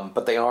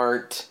 But there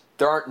aren't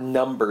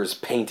numbers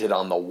painted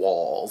on the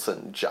walls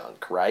and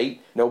junk,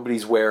 right?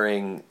 Nobody's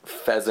wearing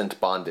pheasant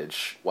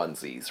bondage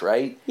onesies,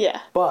 right?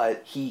 Yeah.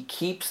 But he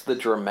keeps the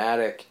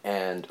dramatic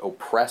and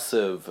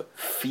oppressive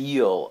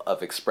feel of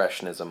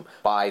Expressionism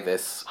by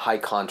this high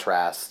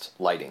contrast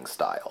lighting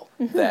style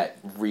that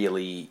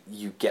really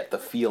you get the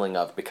feeling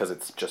of because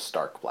it's just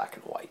stark black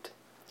and white.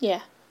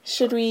 Yeah.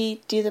 Should we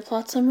do the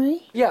plot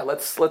summary? Yeah,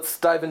 let's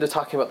dive into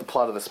talking about the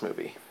plot of this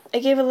movie. I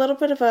gave a little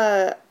bit of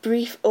a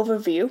brief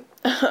overview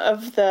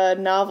of the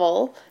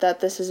novel that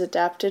this is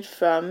adapted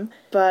from,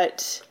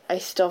 but I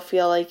still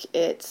feel like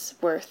it's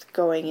worth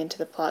going into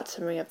the plot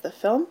summary of the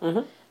film.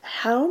 Mm-hmm.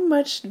 How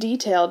much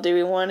detail do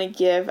we want to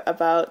give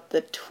about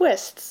the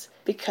twists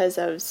because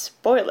of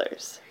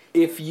spoilers?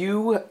 If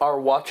you are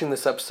watching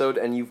this episode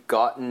and you've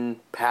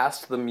gotten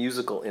past the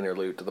musical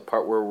interlude to the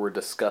part where we're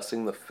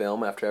discussing the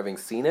film after having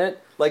seen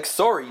it, like,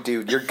 sorry,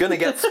 dude, you're gonna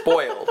get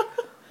spoiled.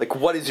 Like,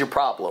 what is your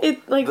problem?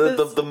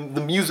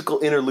 The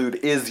musical interlude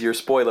is your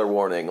spoiler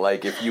warning.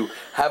 Like, if you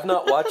have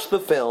not watched the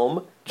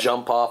film,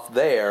 jump off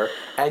there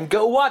and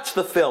go watch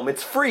the film.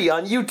 It's free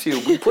on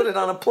YouTube. We put it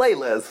on a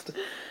playlist.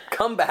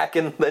 Come back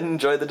and then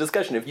enjoy the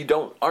discussion. If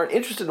you aren't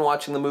interested in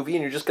watching the movie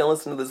and you're just going to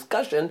listen to the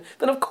discussion,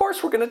 then of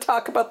course we're going to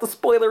talk about the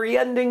spoilery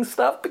ending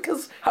stuff,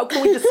 because how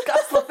can we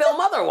discuss the film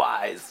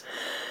otherwise?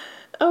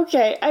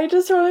 Okay, I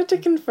just wanted to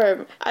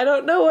confirm. I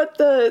don't know what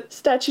the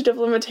statute of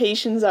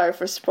limitations are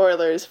for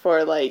spoilers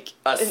for, like,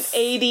 an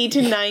 80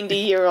 to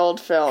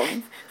 90-year-old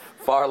film.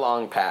 Far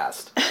long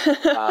past.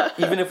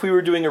 Even if we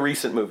were doing a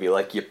recent movie,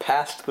 like, you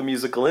passed the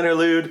musical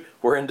interlude,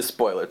 we're into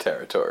spoiler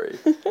territory.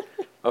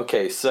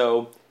 Okay,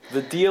 so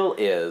the deal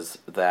is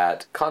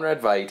that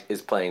Conrad Veidt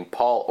is playing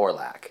Paul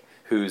Orlac,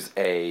 who's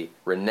a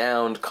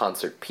renowned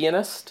concert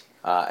pianist.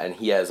 And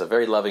he has a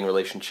very loving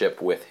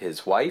relationship with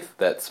his wife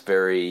that's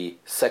very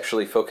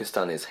sexually focused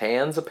on his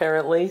hands,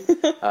 apparently.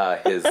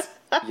 His,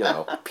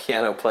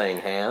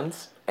 piano-playing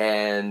hands.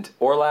 And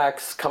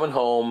Orlac's coming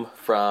home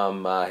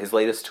from his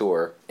latest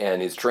tour,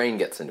 and his train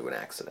gets into an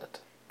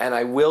accident. And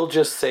I will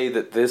just say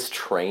that this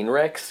train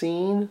wreck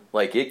scene,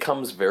 like, it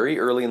comes very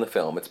early in the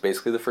film. It's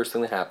basically the first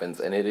thing that happens,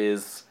 and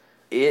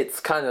it's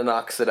kind of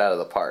knocks it out of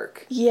the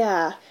park.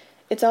 Yeah.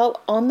 It's all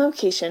on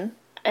location.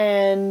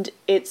 And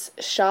it's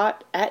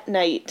shot at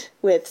night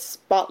with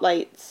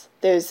spotlights.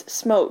 There's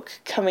smoke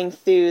coming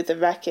through the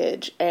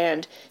wreckage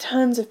and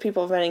tons of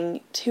people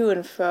running to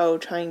and fro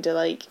trying to,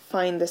 like,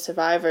 find the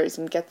survivors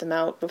and get them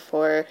out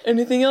before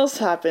anything else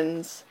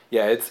happens.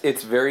 Yeah,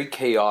 it's very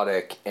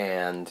chaotic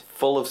and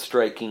full of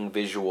striking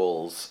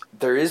visuals.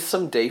 There is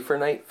some day for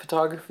night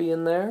photography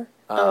in there.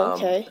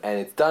 Okay. And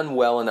it's done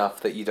well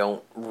enough that you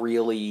don't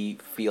really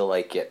feel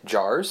like it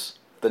jars.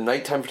 The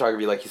nighttime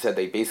photography, like you said,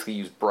 they basically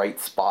use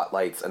bright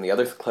spotlights, and the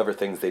other clever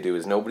things they do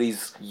is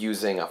nobody's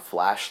using a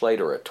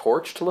flashlight or a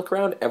torch to look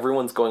around.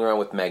 Everyone's going around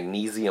with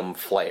magnesium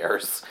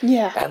flares.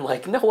 Yeah. And,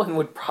 like, no one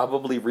would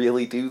probably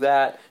really do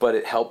that, but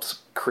it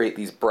helps create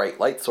these bright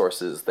light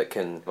sources that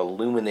can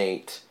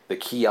illuminate the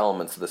key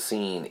elements of the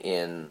scene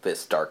in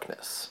this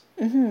darkness.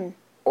 Mm-hmm.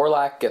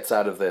 Orlac gets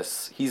out of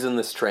this. He's in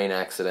this train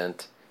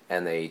accident,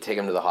 and they take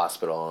him to the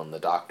hospital, and the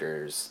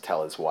doctors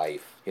tell his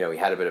wife, he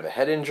had a bit of a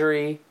head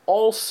injury.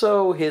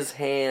 Also, his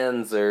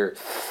hands are...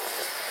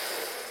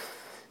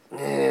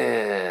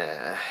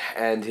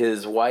 And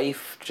his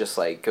wife just,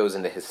 like, goes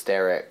into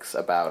hysterics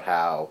about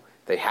how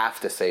they have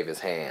to save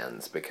his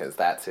hands because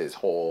that's his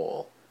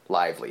whole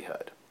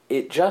livelihood.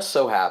 It just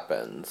so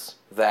happens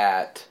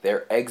that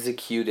they're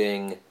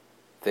executing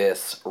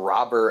this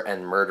robber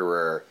and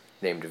murderer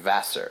named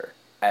Vassar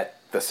at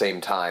the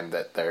same time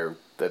that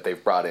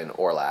they've brought in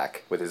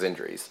Orlac with his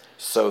injuries.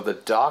 So the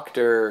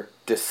doctor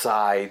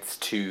decides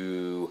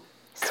to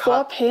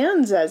swap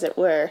hands, as it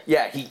were.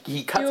 Yeah,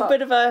 he cuts off. Do a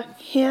bit of a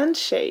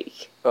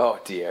handshake. Oh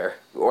dear.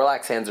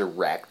 Orlac's hands are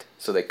wrecked,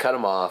 so they cut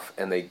him off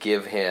and they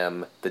give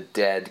him the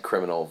dead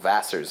criminal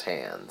Vassar's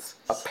hands.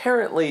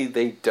 Apparently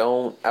they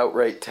don't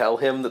outright tell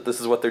him that this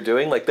is what they're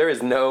doing. Like, there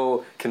is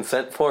no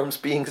consent forms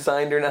being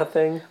signed or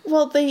nothing.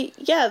 Well, the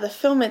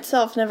film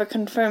itself never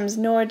confirms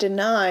nor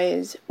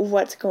denies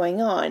what's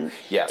going on.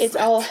 Yes. It's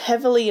all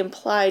heavily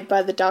implied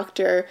by the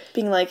doctor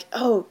being like,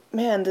 oh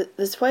man,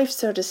 this wife's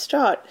so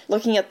distraught,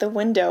 looking at the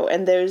window,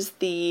 and there's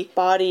the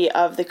body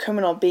of the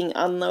criminal being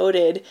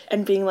unloaded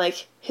and being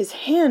like, his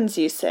hands,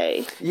 you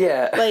say?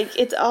 Yeah. Like,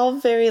 it's all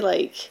very,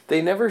 like...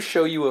 They never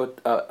show you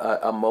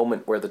a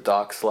moment where the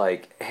doc's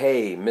like,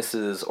 hey,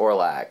 Mrs.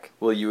 Orlac,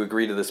 will you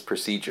agree to this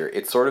procedure?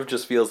 It sort of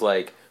just feels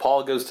like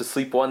Paul goes to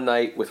sleep one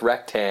night with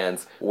wrecked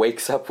hands,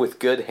 wakes up with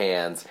good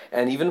hands,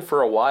 and even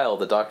for a while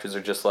the doctors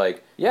are just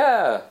like,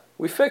 yeah,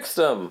 we fixed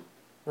him.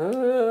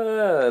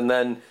 And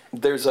then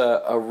there's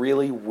a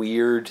really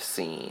weird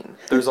scene.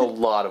 There's a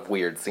lot of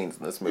weird scenes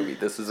in this movie.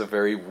 This is a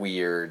very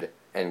weird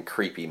and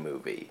creepy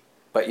movie.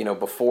 But,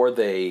 before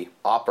they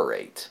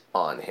operate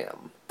on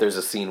him, there's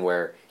a scene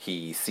where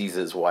he sees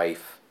his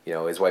wife.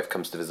 His wife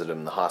comes to visit him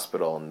in the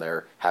hospital, and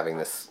they're having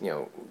this,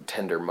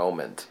 tender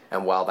moment.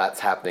 And while that's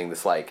happening,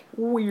 this, like,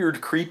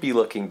 weird,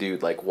 creepy-looking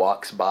dude, like,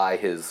 walks by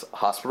his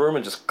hospital room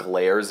and just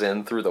glares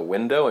in through the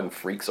window and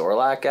freaks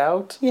Orlac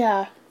out.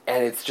 Yeah.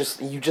 And it's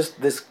just,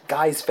 this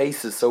guy's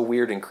face is so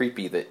weird and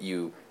creepy that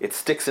it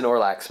sticks in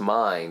Orlac's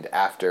mind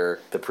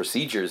after the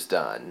procedure's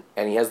done.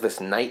 And he has this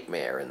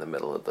nightmare in the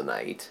middle of the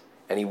night.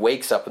 And he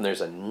wakes up and there's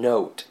a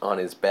note on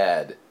his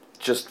bed,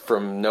 just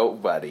from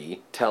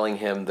nobody, telling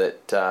him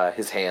that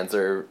his hands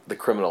are the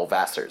criminal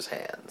Vassar's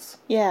hands.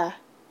 Yeah.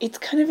 It's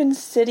kind of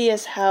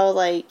insidious how,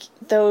 like,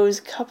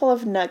 those couple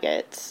of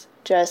nuggets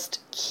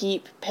just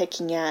keep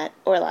picking at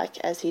Orlac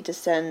as he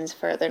descends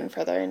further and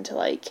further into,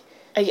 like,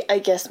 I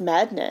guess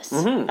madness.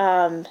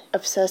 Mm-hmm.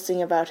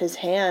 Obsessing about his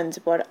hands.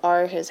 What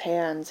are his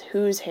hands?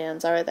 Whose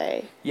hands are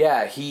they?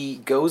 Yeah, he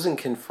goes and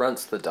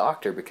confronts the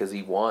doctor because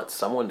he wants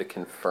someone to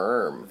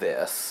confirm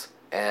this.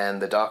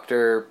 and the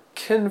doctor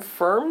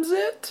confirms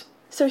it.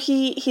 So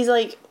he's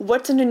like,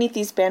 what's underneath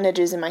these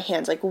bandages in my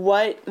hands? Like,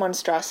 what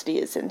monstrosity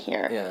is in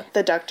here? Yeah.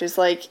 The doctor's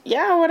like,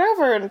 yeah,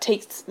 whatever, and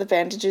takes the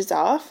bandages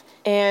off.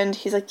 And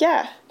he's like,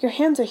 yeah, your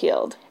hands are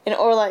healed. And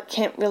Orlac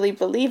can't really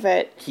believe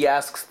it. He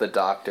asks the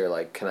doctor,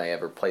 like, can I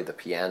ever play the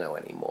piano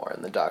anymore?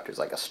 And the doctor's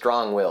like, a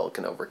strong will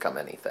can overcome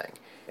anything.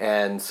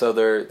 And so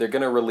they're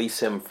going to release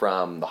him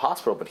from the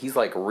hospital, but he's,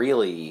 like,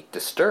 really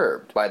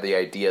disturbed by the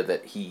idea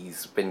that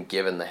he's been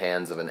given the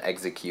hands of an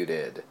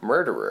executed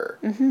murderer.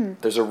 Mm-hmm.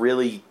 There's a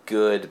really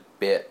good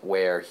bit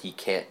where he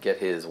can't get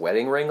his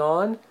wedding ring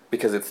on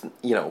because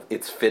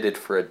it's fitted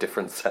for a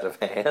different set of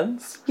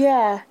hands.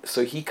 Yeah.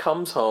 So he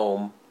comes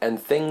home,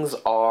 and things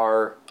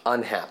are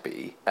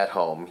unhappy at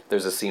home.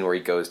 There's a scene where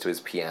he goes to his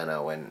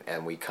piano,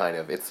 and we kind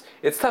of... It's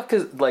tough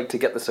to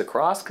get this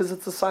across because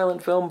it's a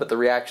silent film, but the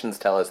reactions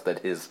tell us that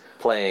his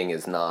playing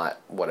is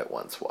not what it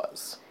once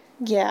was.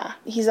 Yeah.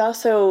 He's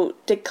also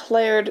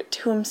declared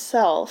to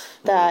himself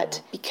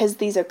that because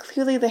these are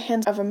clearly the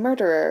hands of a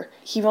murderer,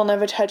 he will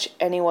never touch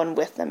anyone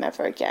with them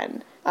ever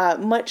again.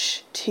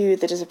 Much to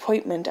the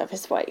disappointment of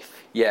his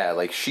wife. Yeah,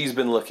 like, she's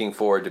been looking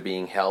forward to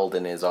being held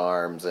in his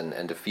arms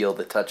and to feel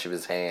the touch of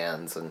his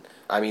hands. And,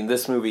 I mean,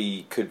 this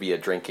movie could be a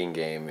drinking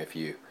game if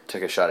you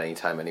took a shot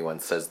anytime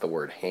anyone says the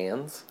word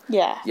hands.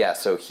 Yeah. Yeah,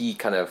 so he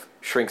kind of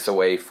shrinks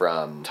away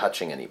from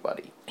touching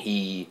anybody.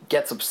 He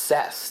gets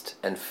obsessed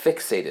and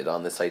fixated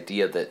on this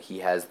idea that he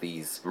has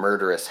these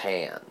murderous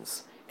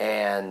hands.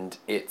 And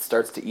it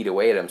starts to eat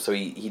away at him, so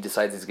he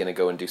decides he's going to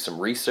go and do some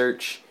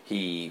research.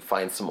 He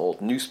finds some old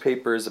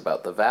newspapers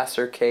about the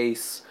Vassar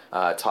case,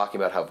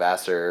 talking about how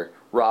Vassar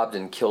robbed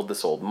and killed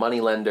this old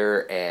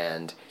moneylender,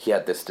 and he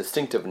had this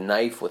distinctive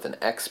knife with an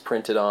X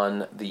printed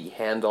on the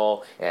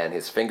handle, and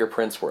his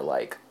fingerprints were,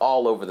 like,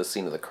 all over the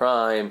scene of the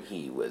crime.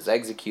 He was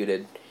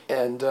executed.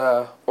 And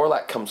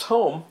Orlac comes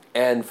home,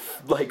 and,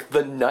 like,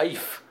 the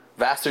knife,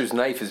 Vassar's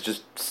knife, is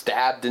just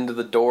stabbed into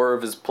the door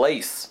of his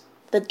place.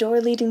 The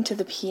door leading to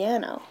the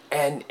piano.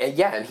 And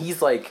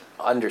he's, like,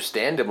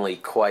 understandably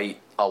quite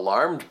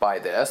alarmed by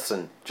this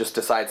and just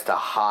decides to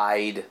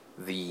hide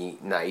the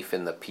knife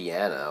in the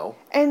piano.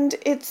 And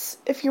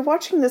if you're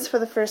watching this for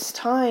the first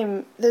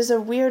time, there's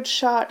a weird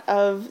shot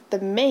of the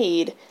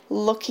maid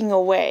looking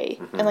away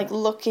and, like,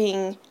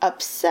 looking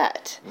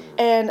upset.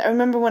 And I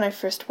remember when I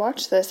first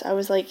watched this, I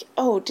was like,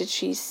 oh, did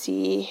she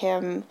see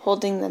him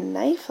holding the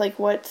knife? Like,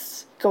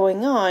 what's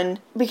going on?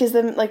 Because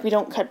then, like, we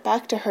don't cut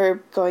back to her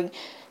going,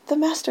 the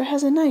master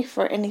has a knife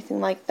or anything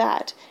like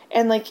that.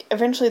 And, like,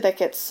 eventually that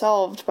gets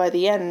solved by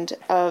the end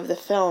of the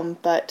film.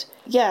 But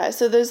yeah,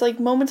 so there's, like,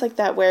 moments like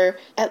that where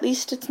at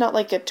least it's not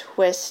like a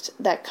twist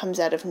that comes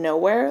out of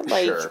nowhere.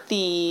 Like, Sure.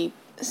 The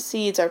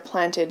seeds are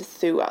planted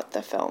throughout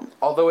the film.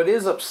 Although it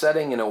is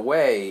upsetting in a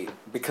way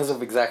because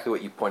of exactly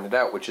what you pointed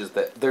out, which is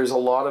that there's a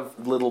lot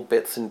of little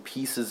bits and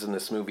pieces in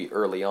this movie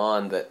early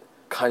on that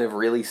kind of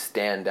really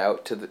stand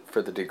out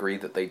for the degree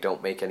that they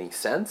don't make any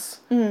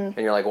sense. And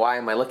you're like, why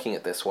am I looking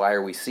at this? Why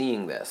are we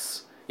seeing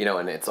this?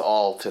 And it's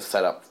all to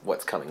set up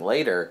what's coming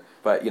later.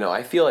 But,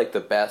 I feel like the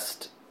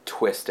best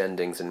twist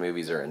endings in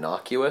movies are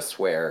innocuous,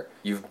 where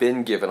you've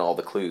been given all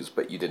the clues,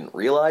 but you didn't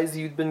realize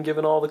you'd been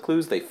given all the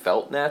clues. They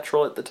felt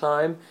natural at the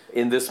time.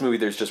 In this movie,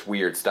 there's just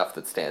weird stuff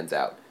that stands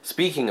out.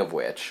 Speaking of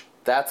which,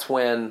 that's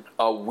when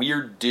a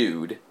weird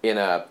dude in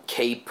a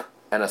cape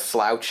and a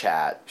slouch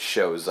hat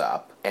shows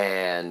up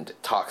and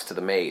talks to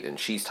the maid, and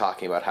she's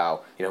talking about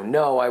how,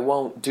 no, I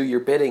won't do your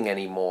bidding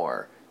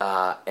anymore.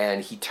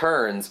 And he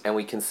turns, and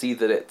we can see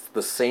that it's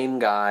the same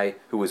guy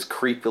who was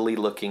creepily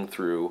looking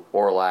through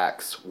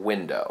Orlac's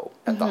window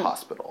at the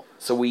hospital.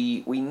 So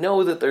we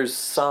know that there's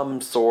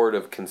some sort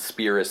of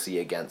conspiracy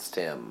against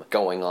him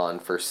going on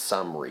for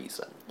some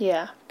reason.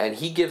 Yeah. And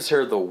he gives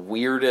her the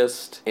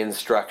weirdest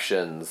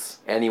instructions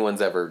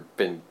anyone's ever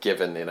been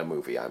given in a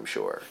movie, I'm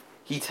sure.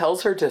 He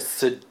tells her to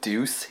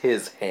seduce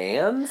his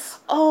hands?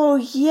 Oh,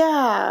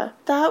 yeah.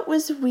 That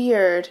was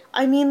weird.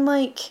 I mean,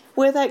 like,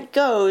 where that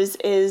goes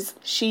is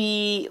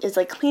she is,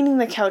 like, cleaning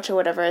the couch or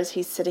whatever as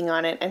he's sitting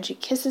on it, and she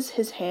kisses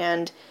his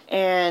hand,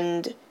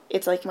 and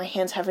it's like, my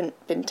hands haven't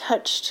been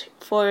touched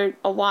for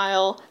a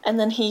while, and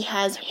then he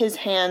has his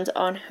hands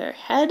on her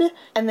head,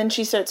 and then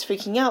she starts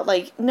freaking out,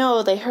 like,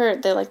 no, they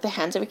hurt, they're like the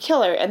hands of a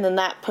killer, and then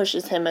that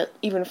pushes him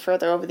even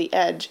further over the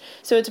edge.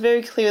 So it's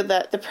very clear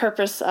that the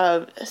purpose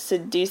of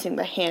seducing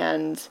the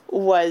hands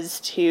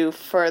was to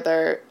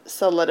further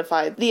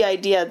solidify the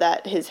idea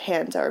that his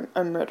hands are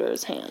a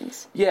murderer's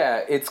hands.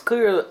 Yeah, it's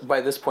clear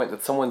by this point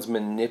that someone's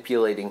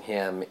manipulating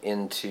him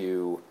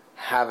into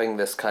having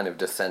this kind of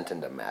descent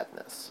into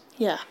madness.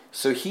 Yeah.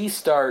 So he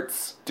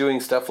starts doing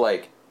stuff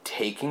like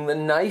taking the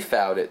knife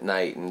out at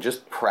night and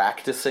just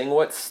practicing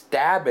what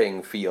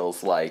stabbing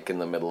feels like in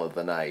the middle of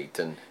the night.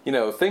 And,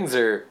 things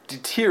are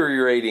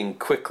deteriorating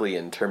quickly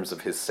in terms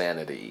of his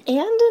sanity.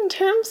 And in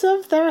terms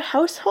of their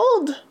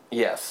household.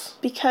 Yes.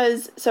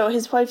 Because, so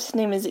his wife's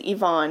name is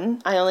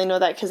Yvonne. I only know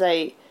that because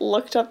I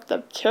looked up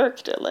the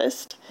character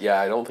list. Yeah,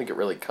 I don't think it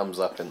really comes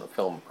up in the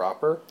film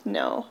proper.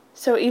 No.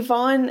 So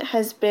Yvonne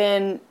has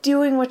been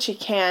doing what she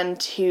can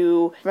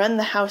to run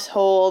the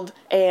household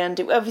and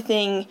do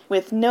everything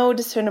with no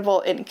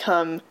discernible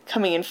income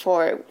coming in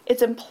for it.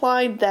 It's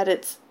implied that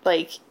it's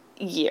like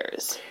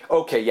years.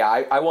 Okay, yeah,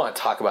 I want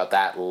to talk about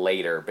that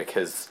later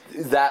because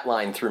that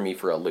line threw me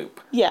for a loop.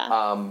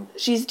 Yeah.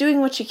 She's doing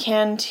what she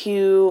can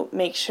to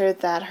make sure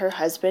that her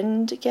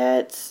husband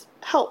gets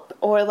help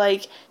or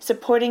like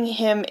supporting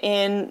him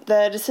in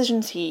the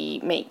decisions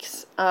he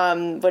makes,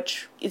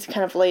 which is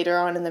kind of later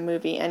on in the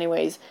movie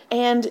anyways.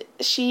 And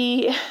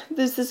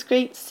there's this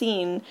great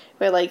scene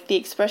where like the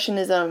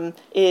expressionism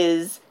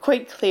is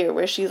quite clear,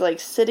 where she's like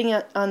sitting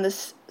on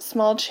this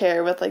small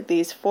chair with like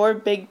these 4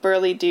 big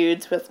burly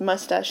dudes with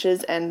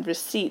mustaches and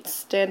receipts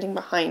standing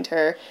behind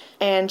her,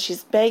 and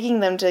she's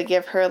begging them to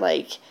give her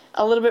like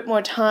a little bit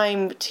more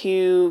time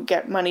to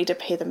get money to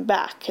pay them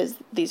back because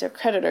these are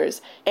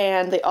creditors,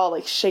 and they all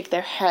like shake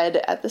their head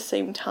at the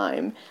same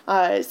time.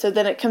 So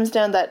then it comes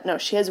down that no,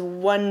 she has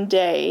 1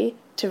 day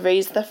to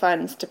raise the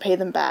funds to pay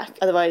them back,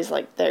 otherwise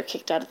like they're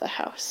kicked out of the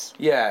house.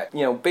 Yeah,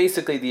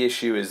 basically the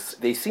issue is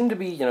they seem to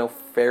be,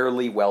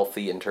 fairly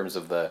wealthy in terms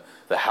of the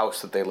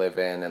house that they live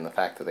in and the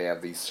fact that they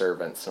have these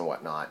servants and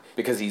whatnot,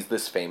 because he's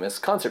this famous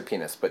concert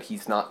pianist, but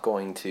he's not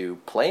going to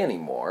play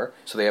anymore,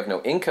 so they have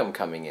no income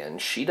coming in.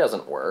 She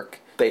doesn't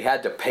work. They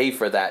had to pay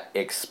for that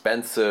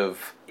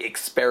expensive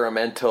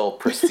experimental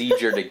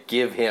procedure to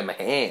give him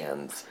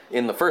hands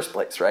in the first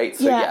place, right?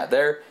 So yeah,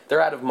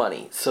 they're out of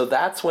money. So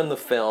that's when the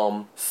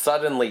film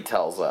suddenly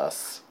tells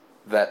us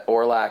that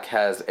Orlak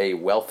has a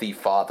wealthy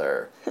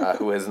father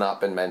who has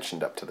not been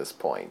mentioned up to this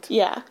point.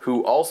 Yeah.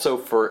 Who also,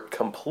 for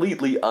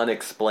completely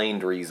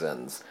unexplained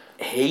reasons,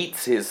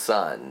 hates his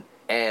son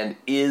and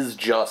is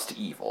just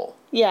evil.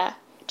 Yeah.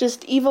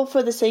 Just evil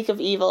for the sake of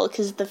evil,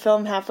 because the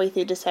film halfway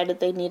through decided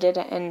they needed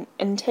an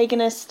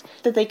antagonist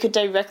that they could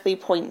directly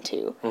point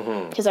to.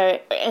 Because our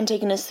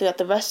antagonist throughout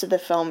the rest of the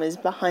film is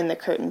behind the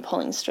curtain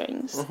pulling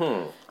strings.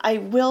 I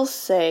will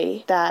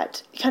say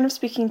that, kind of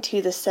speaking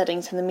to the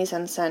settings and the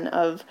mise-en-scène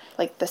of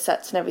like the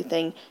sets and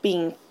everything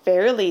being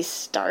fairly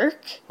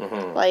stark,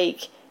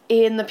 like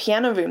in the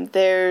piano room,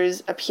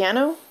 there's a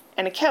piano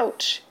and a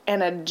couch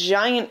and a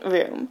giant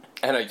room.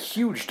 And a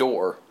huge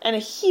door. And a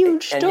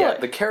huge door. And yeah,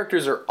 the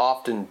characters are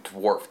often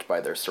dwarfed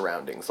by their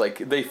surroundings. Like,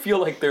 they feel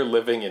like they're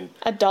living in...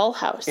 a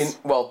dollhouse.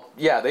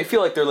 They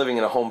feel like they're living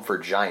in a home for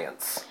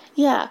giants.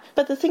 Yeah,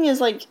 but the thing is,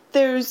 like,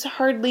 there's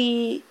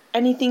hardly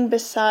anything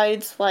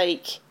besides,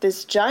 like,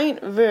 this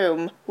giant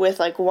room with,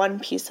 like, 1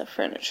 piece of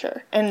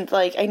furniture. And,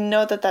 like, I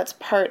know that that's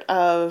part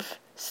of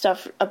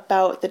stuff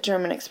about the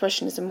German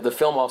Expressionism. The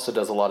film also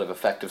does a lot of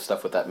effective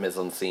stuff with that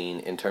mise-en-scene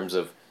in terms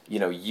of,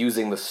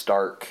 using the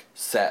stark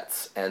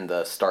sets and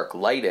the stark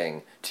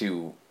lighting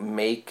to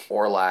make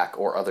Orlak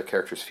or other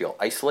characters feel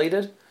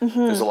isolated.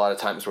 There's a lot of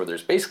times where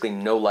there's basically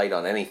no light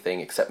on anything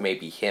except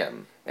maybe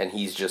him, and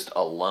he's just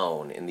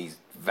alone in these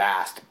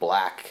vast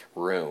black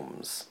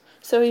rooms.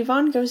 So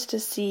Yvonne goes to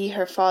see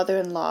her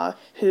father-in-law,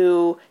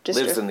 who just...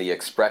 lives in the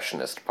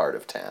expressionist part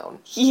of town.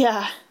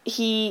 Yeah,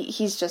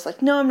 he's just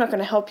like, no, I'm not going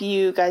to help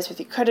you guys with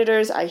your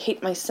creditors. I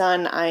hate my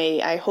son.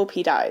 I hope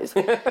he dies.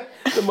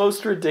 The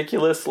most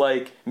ridiculous,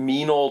 like,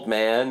 mean old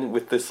man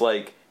with this,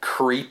 like,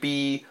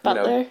 creepy...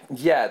 butler?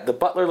 The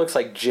butler looks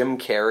like Jim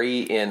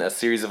Carrey in A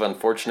Series of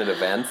Unfortunate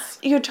Events.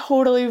 You're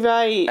totally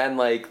right. And,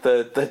 like,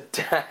 the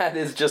dad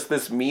is just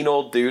this mean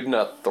old dude in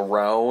a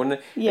throne.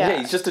 Yeah.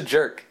 He's just a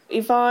jerk.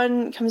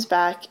 Yvonne comes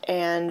back,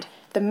 and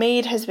the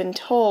maid has been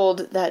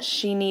told that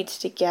she needs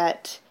to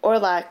get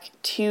Orlak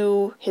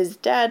to his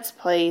dad's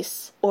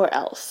place or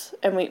else.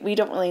 And we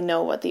don't really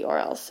know what the or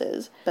else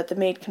is. But the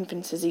maid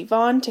convinces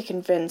Yvonne to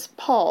convince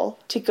Paul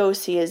to go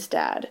see his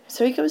dad.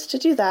 So he goes to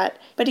do that,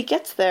 but he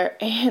gets there,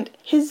 and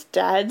his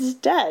dad's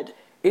dead.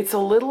 It's a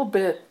little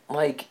bit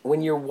like,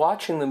 when you're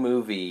watching the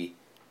movie,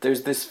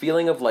 there's this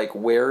feeling of, like,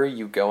 where are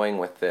you going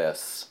with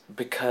this?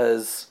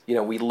 Because,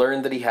 we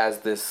learned that he has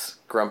this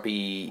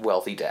grumpy,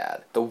 wealthy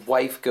dad. The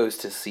wife goes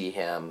to see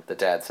him. The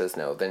dad says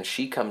no. Then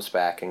she comes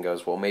back and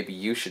goes, well, maybe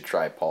you should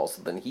try Paul.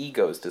 So then he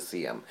goes to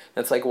see him.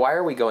 And it's like, why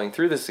are we going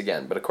through this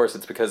again? But of course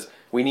it's because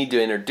we need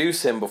to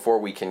introduce him before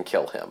we can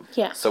kill him.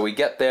 Yeah. So we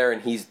get there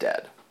and he's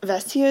dead.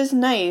 Vestier's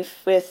knife,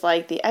 with,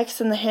 like, the X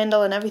and the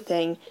handle and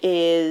everything,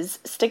 is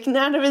sticking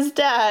out of his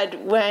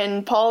dad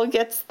when Paul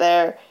gets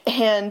there,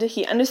 and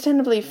he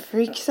understandably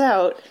freaks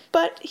out,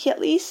 but he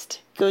at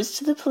least goes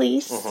to the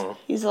police.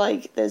 He's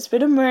like, there's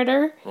been a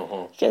murder.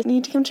 You guys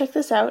need to come check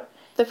this out.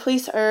 The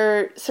police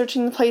are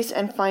searching the place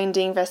and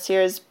finding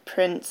Vestier's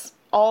prints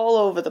all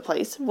over the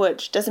place,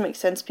 which doesn't make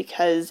sense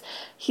because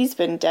he's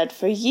been dead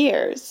for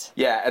years.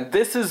 Yeah, and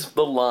this is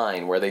the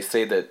line where they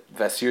say that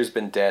Vestier's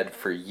been dead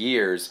for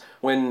years,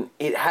 when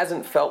it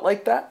hasn't felt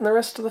like that in the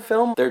rest of the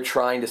film. They're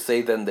trying to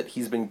say then that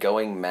he's been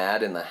going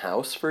mad in the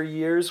house for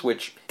years,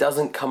 which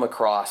doesn't come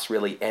across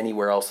really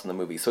anywhere else in the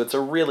movie, so it's a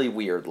really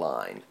weird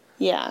line.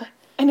 Yeah.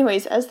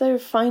 Anyways, as they're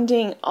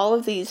finding all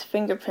of these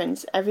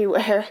fingerprints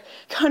everywhere,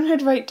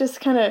 Conrad Wright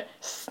just kind of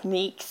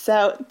sneaks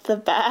out the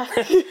back.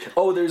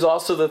 Oh, there's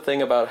also the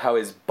thing about how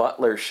his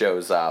butler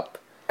shows up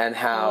and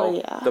how Oh,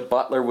 yeah. the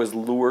butler was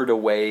lured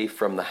away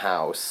from the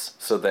house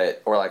so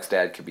that Orlak's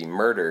dad could be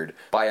murdered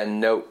by a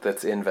note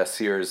that's in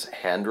Vasir's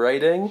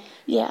handwriting.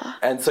 Yeah.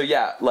 And so,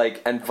 yeah,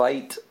 like, and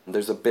Veidt,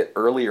 there's a bit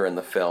earlier in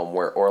the film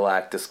where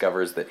Orlak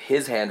discovers that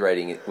his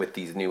handwriting with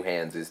these new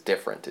hands is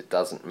different. It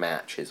doesn't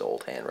match his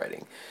old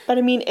handwriting. But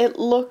I mean, it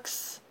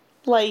looks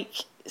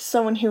like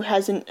someone who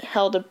hasn't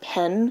held a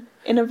pen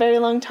in a very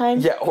long time.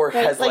 Yeah, or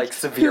Right? has, like,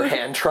 severe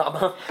hand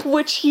trauma.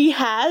 Which he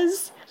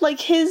has. Like,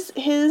 his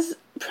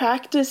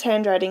practice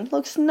handwriting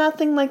looks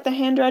nothing like the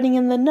handwriting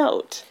in the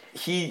note.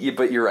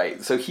 But you're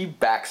right. So he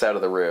backs out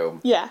of the room.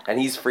 Yeah. And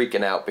he's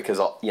freaking out because,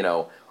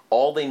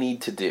 all they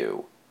need to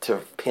do to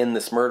pin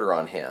this murder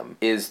on him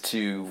is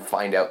to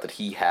find out that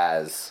he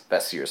has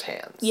Vasir's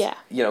hands. Yeah.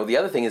 The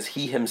other thing is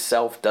he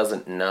himself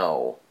doesn't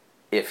know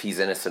if he's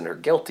innocent or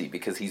guilty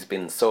because he's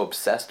been so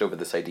obsessed over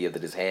this idea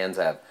that his hands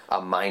have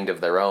a mind of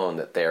their own,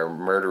 that they're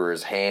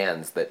murderers'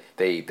 hands, that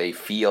they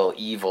feel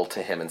evil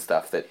to him and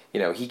stuff, that,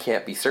 he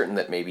can't be certain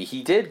that maybe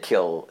he did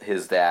kill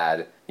his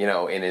dad,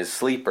 in his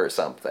sleep or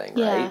something,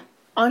 Yeah. right?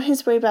 On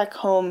his way back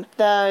home,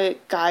 the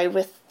guy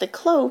with the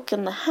cloak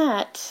and the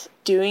hat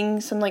doing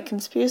some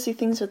conspiracy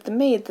things with the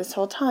maid this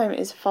whole time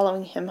is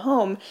following him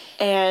home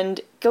and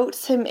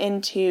goats him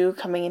into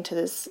coming into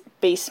this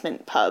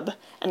basement pub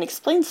and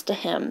explains to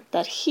him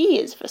that he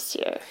is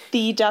Vasir.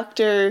 The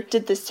doctor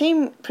did the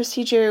same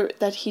procedure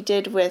that he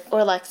did with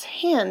Orlak's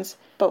hands,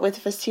 but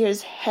with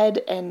Vasir's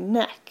head and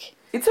neck.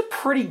 It's a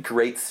pretty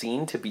great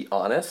scene, to be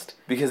honest,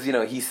 because,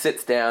 he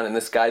sits down and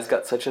this guy's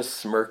got such a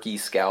smirky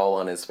scowl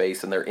on his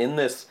face, and they're in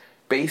this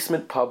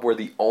basement pub where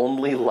the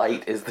only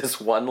light is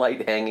this one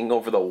light hanging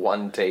over the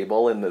one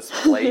table in this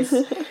place.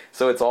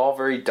 So it's all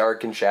very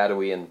dark and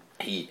shadowy, and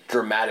he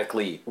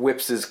dramatically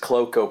whips his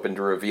cloak open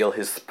to reveal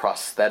his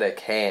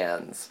prosthetic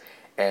hands.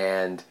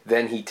 And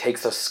then he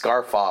takes a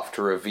scarf off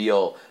to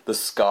reveal the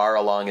scar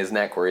along his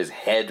neck where his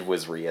head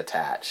was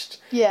reattached.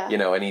 Yeah.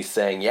 And he's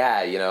saying,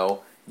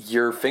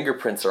 your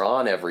fingerprints are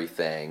on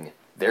everything.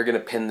 They're going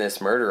to pin this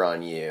murder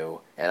on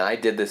you. And I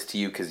did this to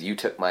you because you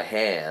took my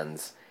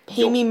hands.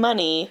 Pay me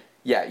money.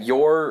 Yeah,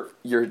 your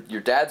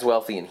dad's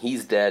wealthy and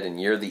he's dead and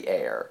you're the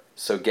heir.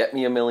 So get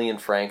me 1 million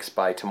francs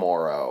by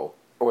tomorrow,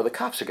 or the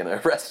cops are going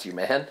to arrest you,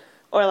 man.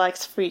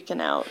 Orlak's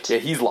freaking out. Yeah,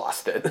 he's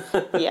lost it.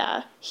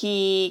 Yeah.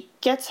 He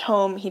gets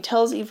home, he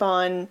tells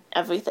Yvonne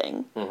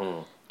everything.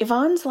 Mm-hmm.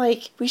 Yvonne's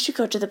like, we should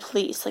go to the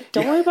police.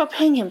 Don't worry about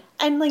paying him.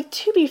 And,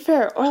 to be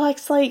fair,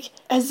 Orlak's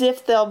as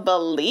if they'll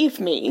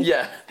believe me.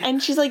 Yeah.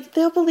 And she's like,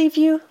 they'll believe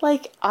you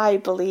like I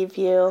believe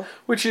you.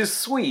 Which is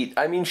sweet.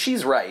 I mean,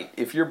 she's right.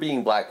 If you're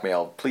being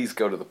blackmailed, please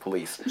go to the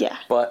police. Yeah.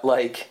 But,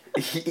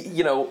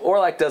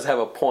 Orlak does have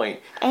a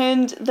point.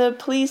 And the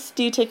police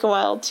do take a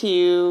while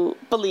to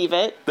believe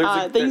it.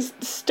 They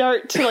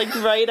start to,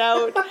 write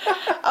out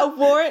a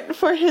warrant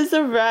for his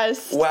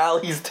arrest. While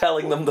he's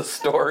telling them the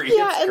story.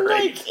 Yeah, it's and,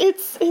 great.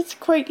 it's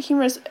quite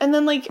humorous. And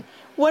then,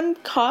 one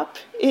cop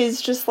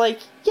is just yeah,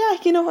 I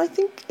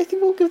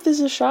think we'll give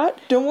this a shot.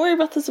 Don't worry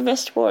about this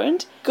arrest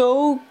warrant.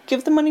 Go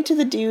give the money to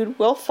the dude.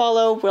 We'll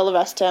follow. We'll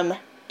arrest him.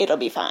 It'll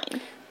be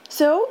fine.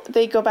 So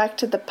they go back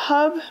to the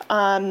pub.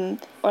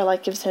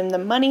 Orlak gives him the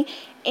money.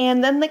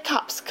 And then the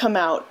cops come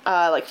out,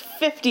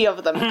 50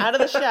 of them, out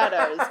of the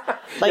shadows.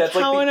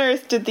 How on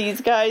earth did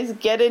these guys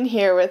get in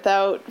here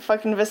without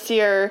fucking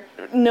Vasir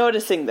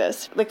noticing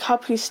this? The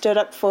cop who stood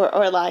up for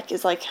Orlak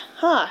is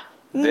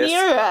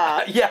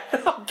Nira. Yeah,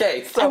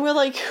 okay, so... And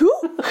we're who?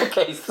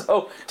 Okay,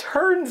 so,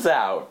 turns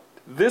out,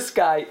 this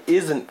guy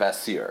isn't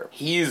Vasir.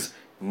 He's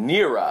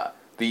Nira,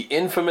 the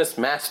infamous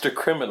master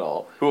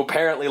criminal, who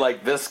apparently,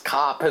 this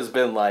cop has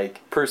been,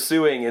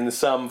 pursuing in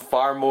some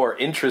far more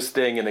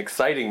interesting and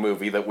exciting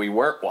movie that we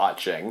weren't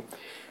watching.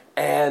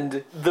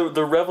 And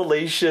the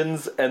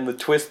revelations and the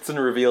twists and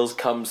reveals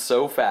come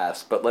so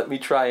fast, but let me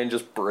try and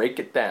just break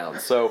it down.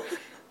 So,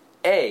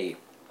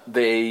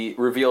 they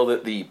reveal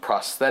that the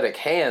prosthetic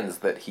hands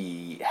that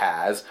he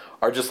has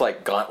are just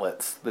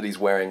gauntlets that he's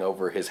wearing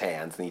over his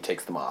hands, and he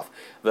takes them off.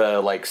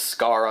 The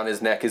scar on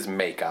his neck is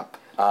makeup.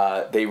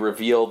 They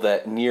reveal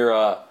that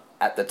Nira,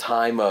 at the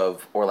time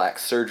of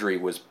Orlak's surgery,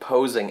 was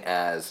posing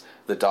as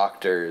the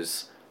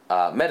doctor's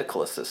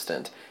medical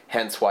assistant,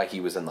 hence why he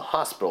was in the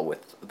hospital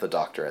with the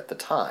doctor at the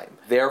time.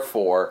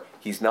 Therefore,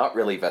 he's not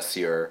really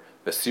Vasir.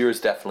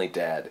 Vasir's definitely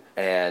dead,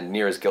 and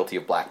Nira's guilty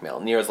of blackmail.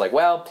 Nira's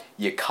well,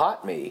 you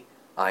caught me.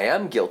 I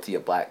am guilty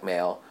of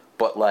blackmail,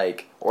 but,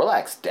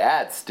 Orlak's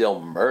dad's still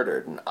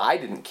murdered, and I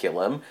didn't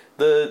kill him.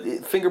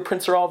 The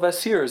fingerprints are all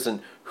Vasir's,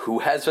 and who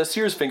has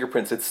Vasir's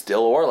fingerprints? It's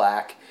still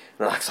Orlak.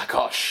 And Orlak's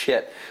oh,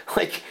 shit.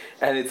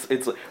 And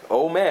it's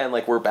oh, man,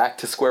 we're back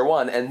to square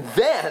one. And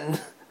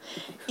then...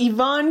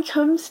 Yvonne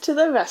comes to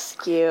the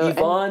rescue.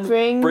 Yvonne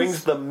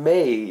brings the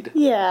maid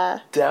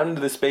down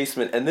into this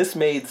basement, and this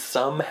maid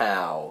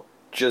somehow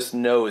just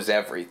knows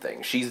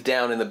everything. She's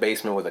down in the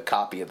basement with a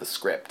copy of the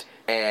script.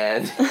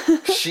 And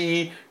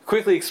she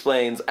quickly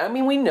explains, I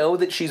mean, we know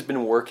that she's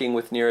been working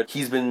with Neera.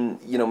 He's been,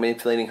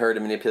 manipulating her to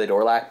manipulate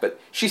Orlak, but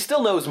she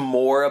still knows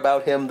more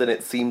about him than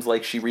it seems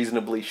like she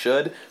reasonably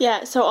should.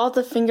 Yeah, so all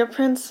the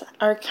fingerprints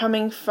are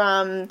coming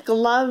from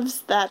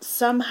gloves that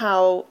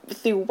somehow,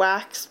 through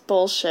wax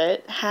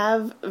bullshit,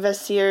 have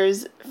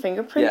Vasir's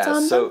fingerprints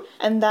on them.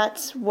 And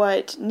that's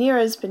what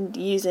Neera's been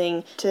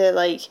using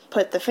to,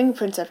 put the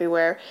fingerprints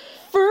everywhere.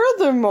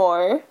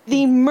 Furthermore,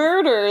 the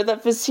murder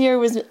that Vasir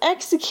was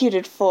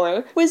executed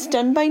for was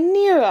done by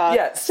Neera.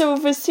 Yes. So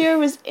Vasir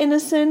was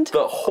innocent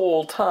the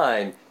whole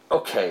time.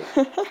 Okay,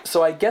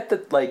 so I get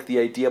that, the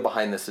idea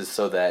behind this is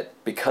so that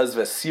because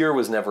Vasir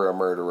was never a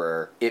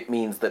murderer, it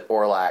means that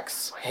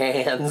Orlak's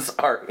hands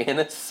are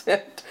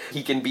innocent.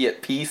 He can be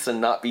at peace and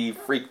not be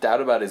freaked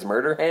out about his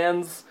murder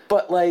hands.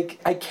 But,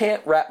 I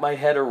can't wrap my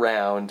head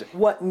around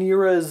what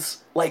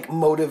Neera's,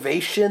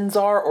 motivations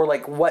are, or,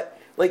 what...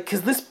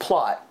 because this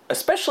plot,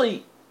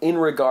 especially in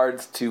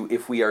regards to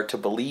if we are to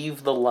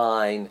believe the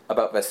line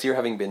about Vasir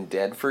having been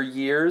dead for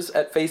years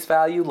at face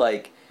value,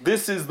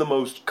 this is the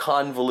most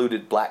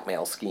convoluted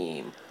blackmail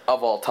scheme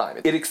of all time.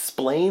 It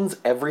explains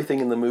everything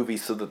in the movie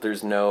so that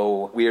there's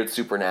no weird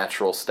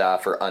supernatural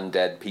stuff or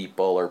undead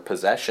people or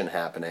possession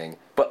happening.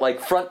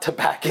 But, front to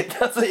back,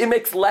 it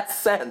makes less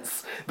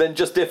sense than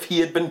just if he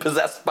had been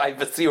possessed by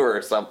Vasir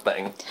or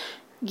something.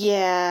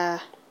 Yeah.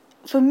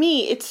 For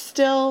me, it's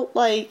still,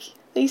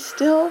 they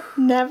still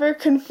never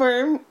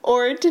confirm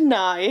or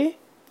deny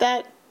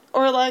that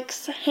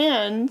Orlak's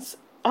hands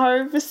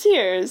are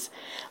Vasir's.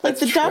 That's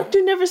the true.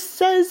 doctor never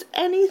says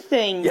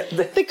anything. Yeah,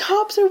 the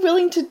cops are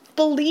willing to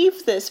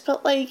believe this,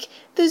 but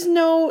there's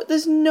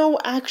no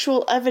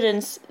actual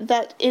evidence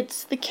that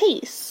it's the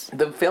case.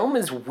 The film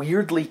is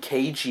weirdly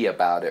cagey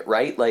about it,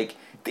 right?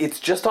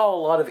 It's just all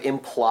a lot of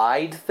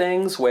implied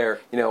things where,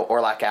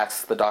 Orlak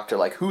asks the doctor,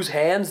 whose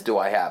hands do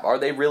I have? Are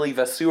they really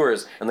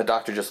Vasir's? And the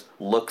doctor just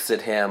looks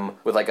at him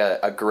with,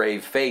 a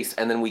grave face,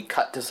 and then we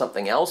cut to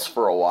something else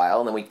for a while,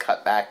 and then we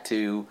cut back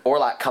to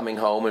Orlak coming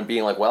home and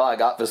being well, I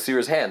got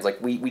Vasir's hands.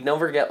 We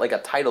never get, a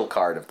title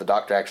card of the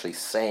doctor actually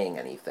saying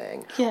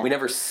anything. Yeah. We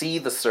never see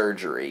the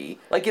surgery.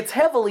 It's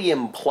heavily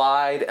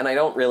implied, and I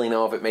don't really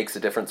know if it makes a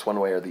difference one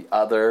way or the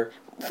other.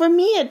 For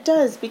me, it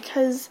does,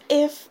 because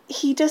if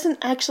he doesn't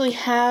actually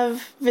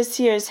have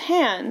Vasir's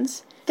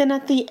hands, then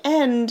at the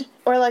end,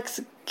 Orlak's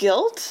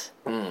guilt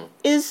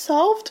is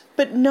solved,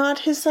 but not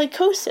his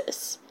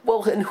psychosis.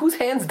 Well, and whose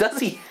hands does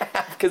he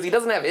have? Because he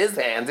doesn't have his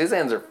hands. His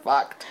hands are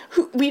fucked.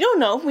 We don't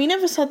know. We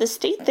never saw the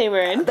state they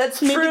were in.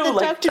 That's Maybe true. Maybe the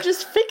doctor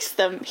just fixed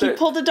them. He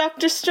pulled a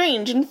Doctor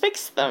Strange and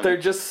fixed them. They're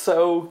just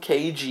so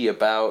cagey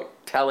about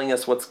telling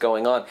us what's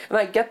going on. And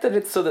I get that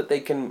it's so that they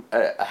can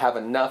have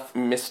enough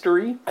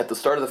mystery at the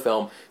start of the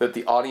film that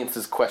the audience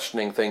is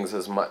questioning things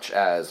as much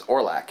as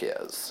Orlak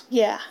is.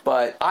 Yeah.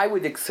 But I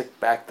would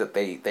expect that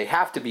they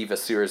have to be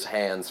Vasir's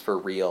hands for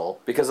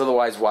real, because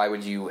otherwise why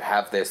would you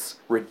have this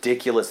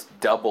ridiculous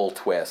double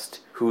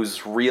twist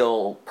whose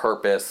real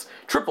purpose,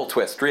 triple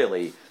twist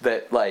really,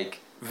 that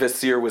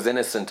Vasir was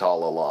innocent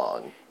all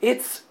along.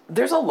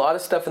 There's a lot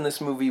of stuff in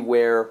this movie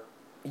where,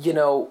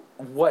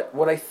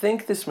 what I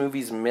think this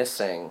movie's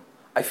missing,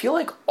 I feel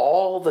like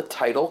all the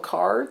title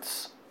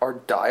cards are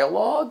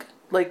dialogue.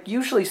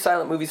 Usually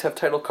silent movies have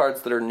title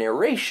cards that are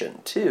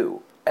narration,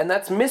 too. And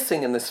that's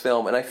missing in this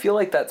film, and I feel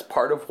like that's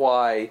part of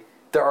why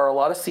there are a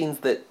lot of scenes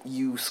that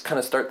you kind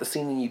of start the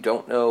scene and you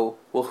don't know,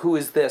 well, who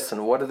is this,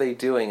 and what are they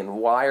doing, and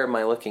why am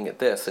I looking at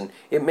this? And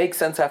it makes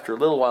sense after a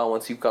little while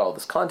once you've got all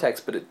this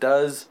context, but it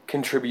does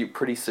contribute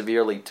pretty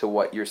severely to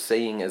what you're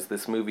saying as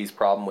this movie's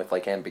problem with,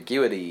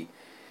 ambiguity.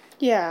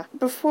 Yeah.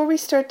 Before we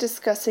start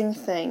discussing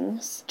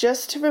things,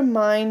 just to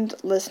remind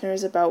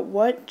listeners about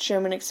what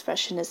German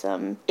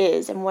Expressionism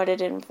is and what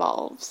it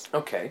involves.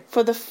 Okay.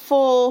 For the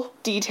full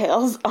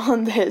details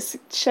on this,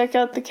 check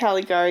out the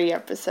Caligari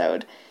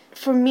episode.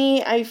 For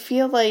me, I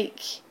feel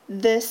like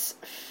this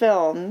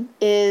film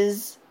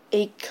is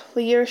a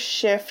clear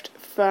shift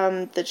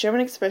from the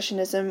German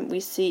Expressionism we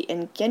see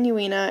in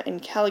Genuina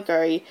and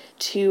Caligari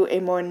to a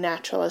more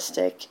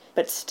naturalistic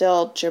but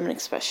still German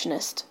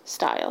Expressionist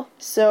style.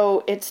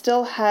 So it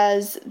still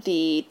has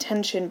the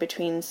tension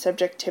between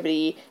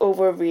subjectivity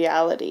over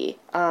reality,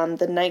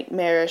 the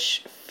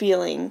nightmarish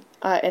feeling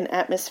and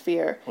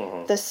atmosphere,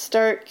 the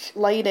stark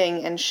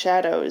lighting and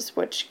shadows,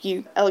 which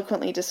you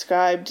eloquently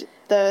described,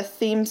 the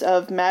themes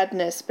of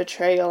madness,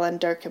 betrayal, and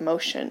dark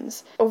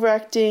emotions,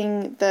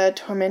 overacting the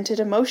tormented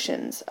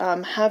emotions,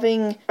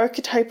 having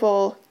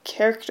archetypal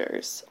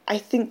characters. I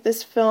think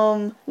this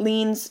film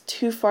leans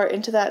too far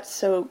into that,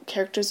 so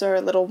characters are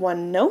a little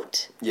one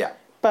note. Yeah.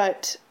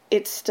 But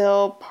it's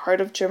still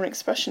part of German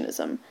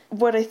Expressionism.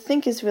 What I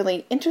think is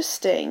really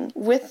interesting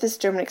with this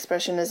German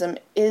Expressionism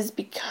is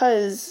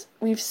because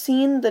we've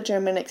seen the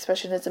German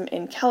Expressionism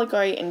in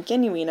Caligari and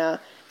Genuina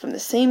from the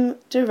same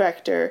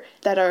director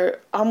that are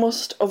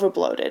almost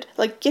overbloated.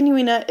 Like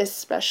Genuina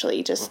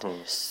especially, just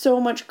so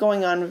much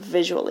going on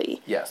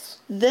visually. Yes.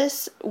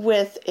 This,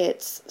 with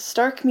its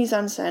stark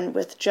mise-en-scène,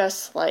 with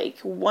just like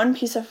one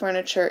piece of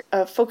furniture,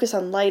 a focus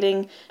on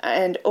lighting,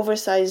 and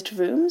oversized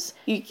rooms,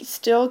 you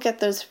still get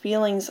those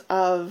feelings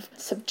of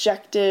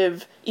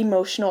subjective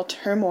emotional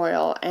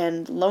turmoil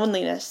and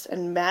loneliness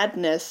and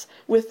madness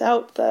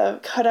without the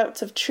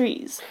cutouts of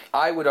trees.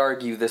 I would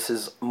argue this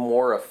is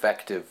more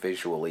effective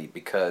visually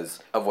because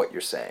of what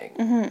you're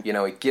saying. You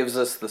know, it gives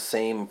us the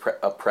same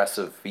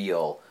oppressive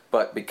feel,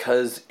 but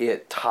because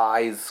it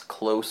ties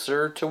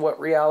closer to what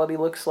reality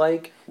looks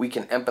like, we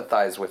can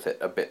empathize with it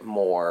a bit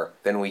more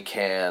than we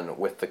can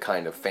with the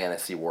kind of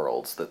fantasy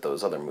worlds that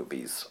those other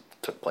movies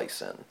took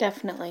place in.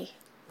 Definitely.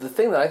 The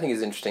thing that I think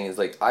is interesting is,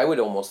 like, I would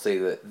almost say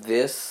that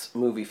this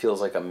movie feels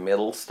like a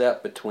middle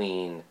step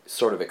between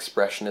sort of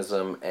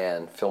expressionism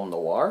and film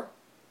noir.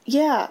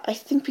 Yeah, I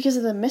think because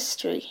of the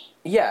mystery.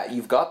 Yeah,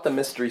 you've got the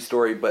mystery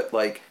story, but,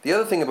 like, the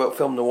other thing about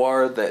film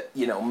noir that,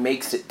 you know,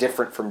 makes it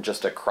different from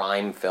just a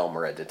crime film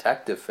or a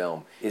detective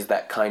film is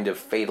that kind of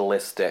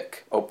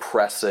fatalistic,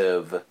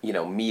 oppressive, you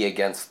know, me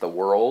against the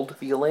world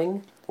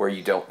feeling, where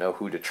you don't know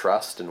who to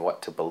trust and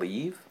what to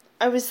believe.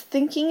 I was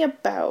thinking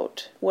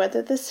about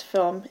whether this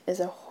film is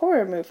a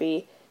horror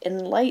movie in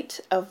light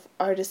of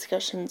our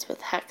discussions with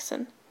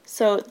Häxan.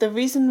 So the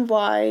reason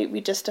why we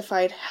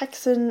justified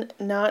Häxan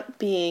not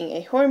being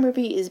a horror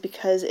movie is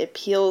because it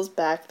peels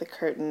back the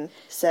curtain,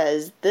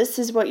 says this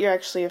is what you're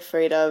actually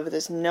afraid of,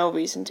 there's no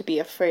reason to be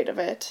afraid of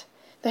it.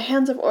 The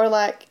Hands of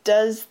Orlac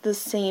does the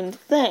same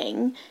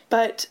thing,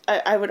 but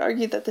I would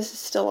argue that this is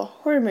still a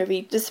horror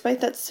movie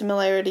despite that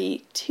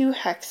similarity to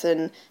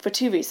Häxan for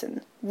two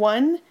reasons.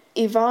 One,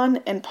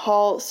 Yvonne and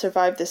Paul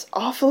survived this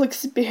awful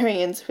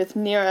experience with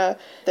Nira.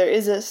 There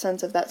is a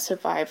sense of that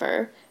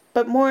survivor.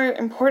 But more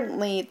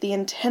importantly, the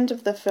intent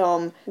of the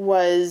film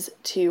was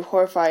to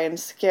horrify and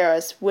scare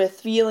us with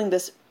feeling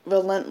this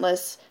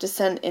relentless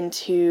descent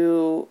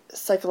into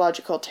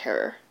psychological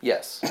terror.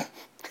 Yes.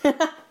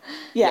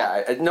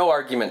 Yeah. No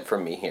argument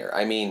from me here.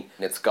 I mean,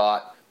 it's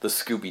got the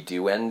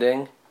Scooby-Doo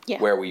ending,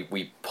 where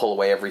we pull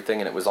away everything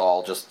and it was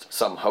all just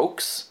some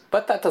hoax.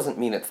 But that doesn't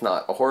mean it's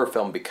not a horror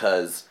film,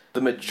 because the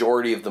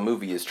majority of the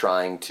movie is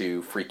trying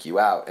to freak you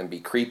out and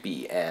be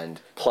creepy and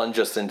plunge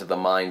us into the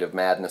mind of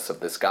madness of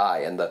this guy.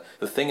 And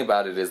the thing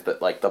about it is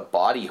that, like, the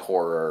body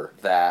horror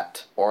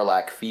that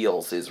Orlac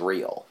feels is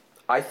real.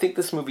 I think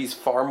this movie's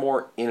far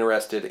more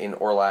interested in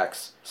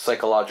Orlac's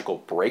psychological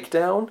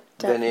breakdown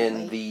than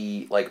in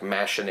the, like,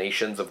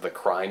 machinations of the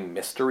crime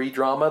mystery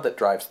drama that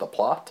drives the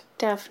plot.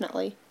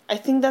 Definitely. I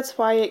think that's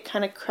why it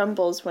kind of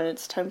crumbles when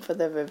it's time for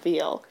the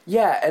reveal.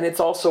 Yeah, and it's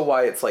also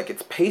why it's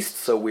paced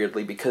so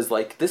weirdly, because,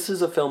 like, this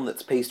is a film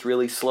that's paced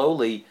really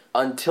slowly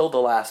until the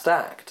last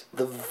act.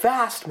 The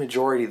vast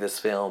majority of this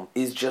film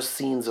is just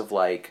scenes of,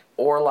 like,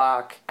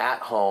 Orlac at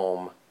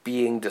home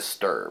being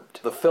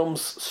disturbed. The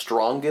film's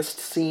strongest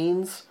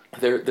scenes,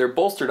 they're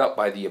bolstered up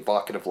by the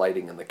evocative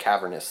lighting and the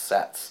cavernous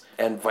sets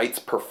and Veidt's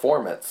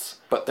performance,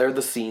 but they're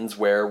the scenes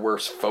where we're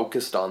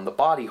focused on the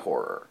body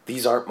horror.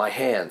 These aren't my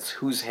hands.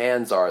 Whose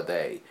hands are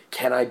they?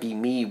 Can I be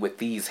me with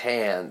these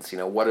hands? You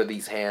know, what are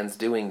these hands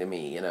doing to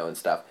me? You know, and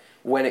stuff.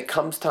 When it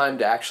comes time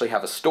to actually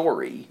have a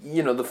story,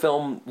 you know, the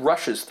film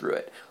rushes through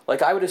it.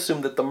 Like, I would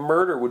assume that the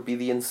murder would be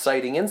the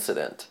inciting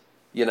incident,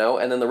 you know,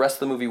 and then the rest of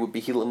the movie would be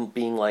him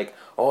being like,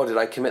 oh, did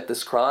I commit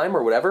this crime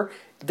or whatever?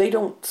 They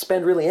don't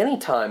spend really any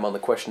time on the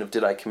question of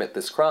did I commit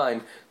this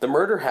crime. The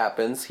murder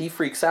happens, he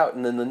freaks out,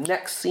 and then the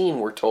next scene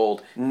we're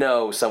told,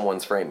 no,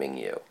 someone's framing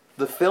you.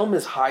 The film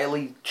is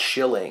highly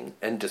chilling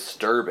and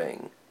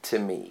disturbing to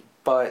me,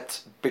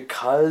 but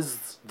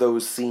because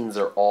those scenes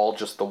are all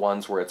just the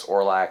ones where it's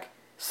Orlac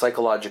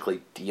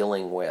psychologically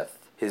dealing with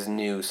his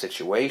new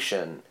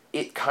situation,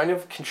 it kind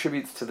of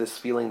contributes to this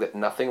feeling that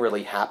nothing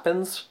really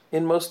happens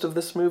in most of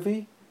this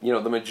movie. You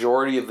know, the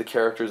majority of the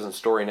characters and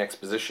story and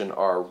exposition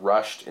are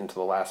rushed into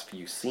the last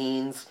few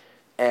scenes,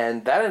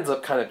 and that ends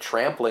up kind of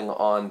trampling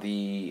on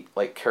the,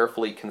 like,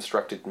 carefully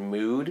constructed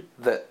mood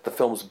that the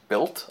film's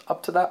built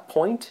up to that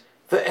point.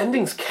 The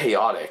ending's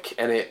chaotic,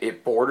 and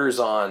it borders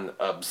on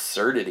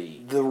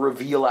absurdity. The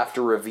reveal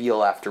after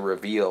reveal after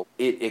reveal,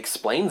 it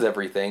explains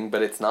everything,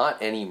 but it's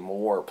not any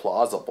more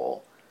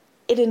plausible.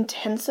 It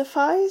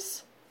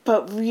intensifies,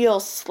 but real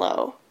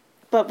slow.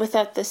 But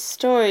without the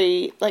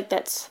story, like,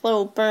 that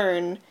slow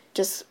burn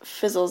just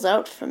fizzles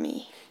out for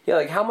me. Yeah,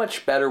 like, how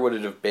much better would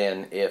it have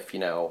been if, you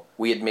know,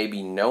 we had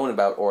maybe known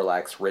about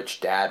Orlac's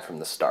rich dad from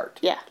the start?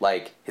 Yeah.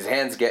 Like, his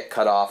hands get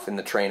cut off in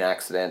the train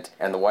accident,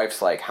 and the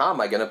wife's like, how am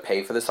I going to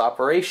pay for this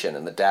operation?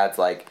 And the dad's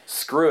like,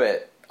 screw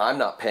it, I'm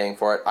not paying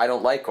for it, I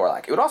don't like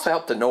Orlac. It would also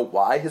help to know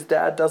why his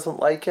dad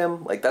doesn't like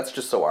him. Like, that's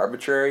just so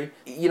arbitrary.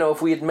 You know,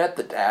 if we had met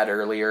the dad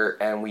earlier,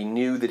 and we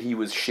knew that he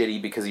was shitty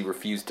because he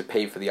refused to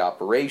pay for the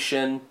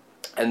operation,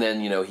 and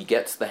then, you know, he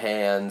gets the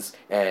hands,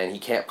 and he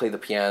can't play the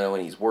piano,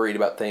 and he's worried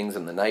about things,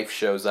 and the knife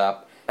shows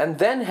up, and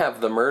then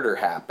have the murder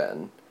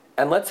happen,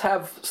 And let's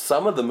have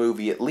some of the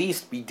movie at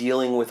least be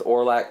dealing with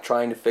Orlak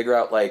trying to figure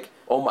out, like,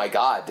 oh my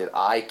god, did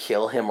I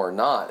kill him or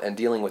not? And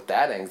dealing with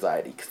that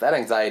anxiety, because that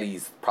anxiety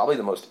is probably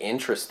the most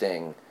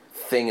interesting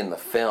thing in the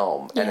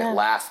film, and it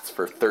lasts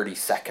for 30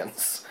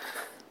 seconds.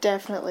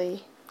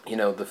 Definitely. You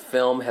know, the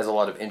film has a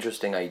lot of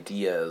interesting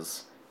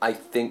ideas. I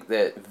think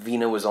that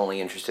Vina was only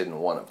interested in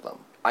one of them.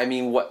 I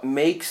mean, what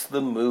makes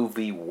the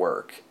movie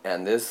work,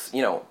 and this,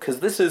 you know,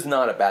 because this is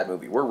not a bad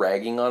movie. We're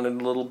ragging on it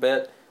a little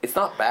bit. It's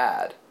not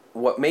bad.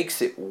 What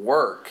makes it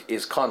work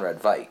is Conrad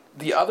Veidt.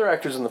 The other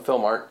actors in the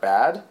film aren't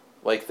bad.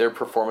 Like, their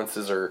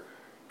performances are,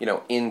 you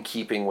know, in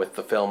keeping with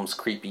the film's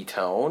creepy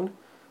tone.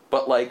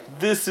 But, like,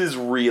 this is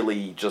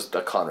really just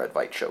a Conrad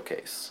Veidt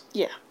showcase.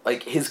 Yeah.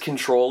 Like, his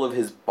control of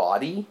his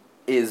body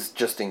is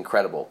just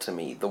incredible to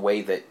me. The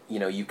way that, you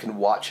know, you can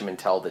watch him and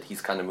tell that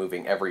he's kind of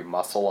moving every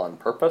muscle on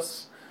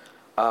purpose.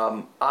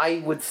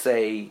 I would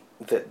say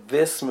that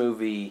this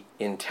movie,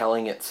 in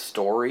telling its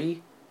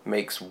story,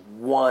 makes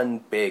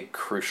one big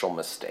crucial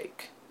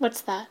mistake.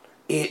 What's that?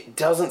 It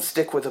doesn't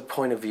stick with a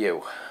point of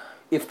view.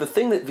 If the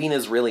thing that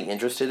Vina's really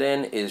interested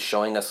in is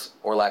showing us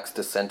Orlak's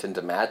descent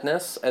into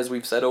madness, as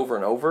we've said over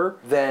and over,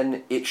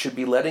 then it should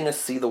be letting us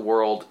see the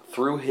world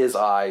through his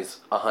eyes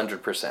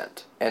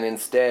 100%. And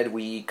instead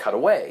we cut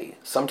away.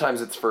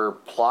 Sometimes it's for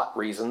plot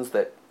reasons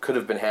that could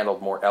have been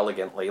handled more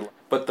elegantly.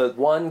 But the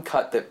one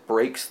cut that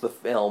breaks the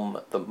film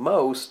the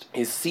most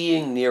is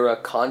seeing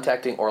Nira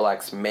contacting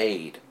Orlak's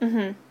maid.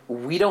 Mm-hmm.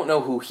 We don't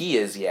know who he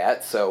is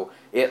yet, so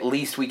at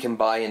least we can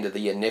buy into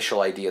the initial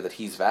idea that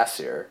he's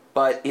Vasir.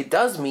 But it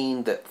does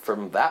mean that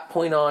from that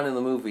point on in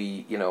the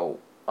movie, you know,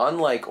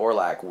 unlike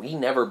Orlak, we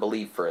never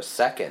believe for a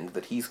second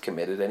that he's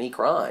committed any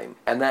crime.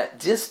 And that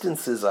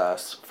distances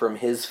us from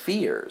his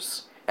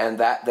fears. And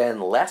that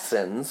then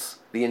lessens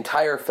the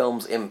entire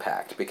film's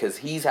impact, because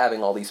he's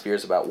having all these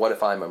fears about what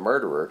if I'm a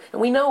murderer,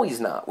 and we know he's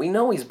not. We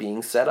know he's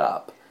being set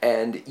up.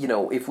 And, you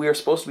know, if we are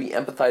supposed to be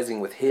empathizing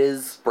with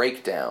his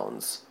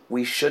breakdowns,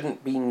 we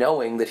shouldn't be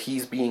knowing that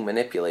he's being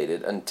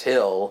manipulated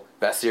until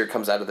Vasir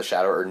comes out of the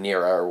shadow, or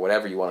Nira, or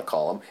whatever you want to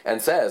call him, and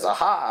says,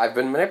 aha, I've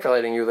been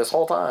manipulating you this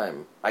whole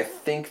time. I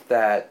think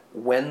that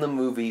when the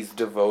movie's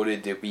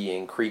devoted to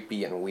being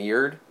creepy and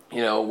weird,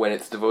 you know, when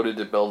it's devoted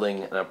to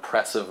building an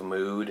oppressive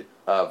mood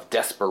of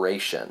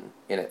desperation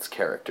in its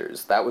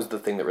characters, that was the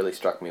thing that really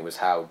struck me, was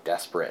how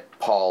desperate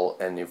Paul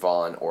and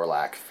Yvonne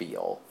Orlak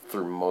feel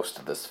through most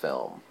of this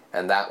film.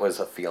 And that was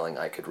a feeling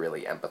I could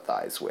really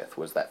empathize with,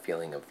 was that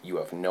feeling of you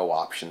have no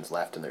options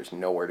left and there's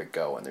nowhere to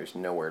go and there's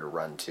nowhere to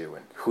run to,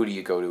 and who do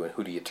you go to and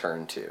who do you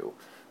turn to.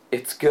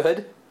 It's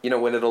good, you know,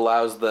 when it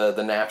allows the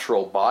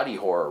natural body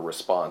horror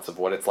response of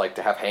what it's like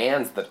to have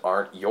hands that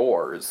aren't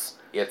yours.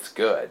 It's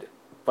good.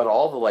 But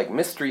all the, like,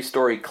 mystery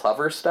story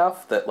clever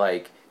stuff that,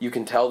 like, you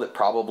can tell that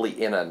probably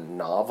in a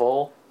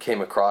novel came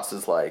across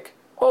as like,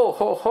 oh,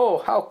 ho,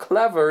 ho, how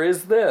clever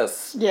is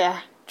this?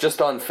 Yeah.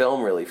 Just on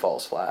film really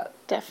falls flat.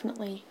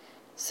 Definitely.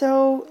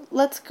 So,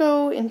 let's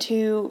go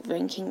into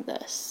ranking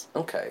this.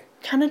 Okay.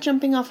 Kind of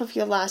jumping off of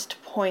your last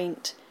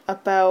point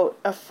about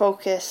a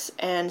focus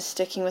and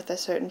sticking with a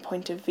certain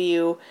point of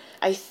view,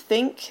 I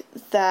think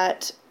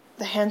that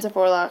The Hands of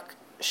Orlak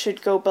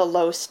should go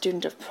below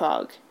Student of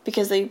Prague,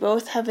 because they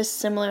both have a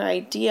similar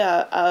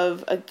idea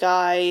of a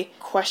guy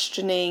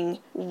questioning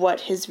what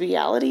his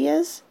reality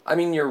is. I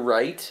mean, you're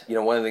right. You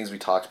know, one of the things we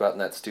talked about in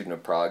that Student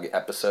of Prague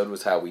episode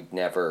was how we'd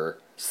never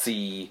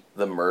see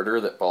the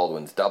murder that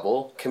Baldwin's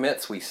double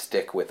commits. We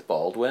stick with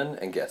Baldwin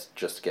and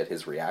just get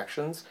his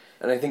reactions.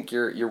 And I think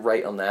you're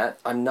right on that.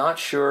 I'm not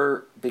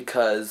sure,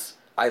 because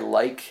I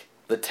like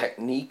the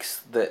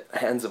techniques that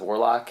Hands of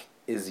Orlak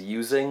is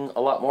using a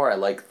lot more. I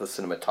like the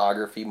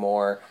cinematography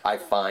more. I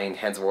find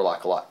Hands of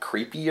Orlak a lot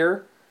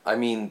creepier. I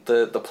mean,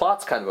 the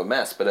plot's kind of a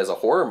mess, but as a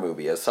horror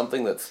movie, as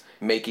something that's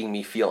making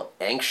me feel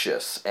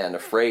anxious and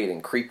afraid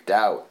and creeped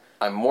out,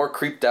 I'm more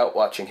creeped out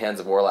watching Hands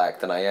of Orlak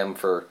than I am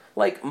for,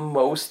 like,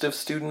 most of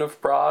Student of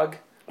Prague.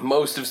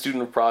 Most of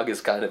Student of Prague is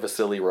kind of a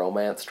silly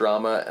romance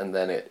drama, and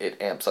then it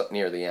amps up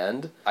near the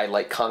end. I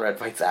like Conrad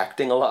Veidt's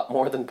acting a lot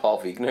more than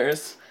Paul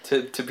Wegener's,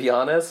 to be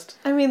honest.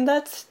 I mean,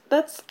 that's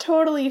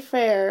totally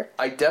fair.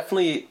 I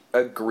definitely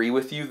agree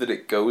with you that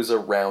it goes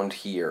around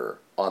here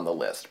on the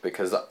list,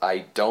 because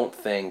I don't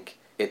think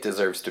it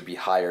deserves to be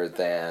higher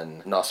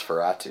than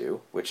Nosferatu,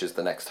 which is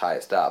the next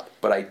highest up.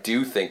 But I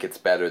do think it's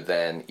better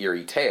than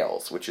Eerie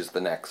Tales, which is the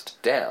next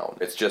down.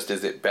 It's just,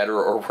 is it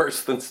better or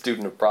worse than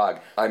Student of Prague?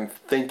 I'm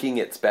thinking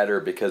it's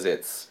better because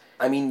it's...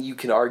 I mean, you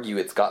can argue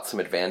it's got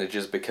some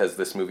advantages because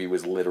this movie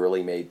was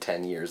literally made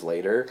 10 years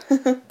later,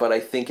 but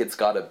I think it's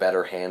got a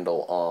better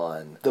handle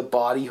on the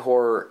body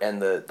horror and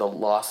the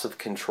loss of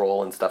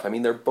control and stuff. I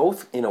mean, they're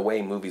both, in a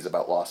way, movies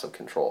about loss of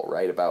control,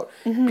 right? About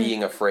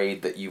being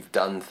afraid that you've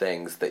done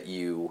things that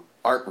you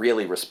aren't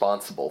really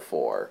responsible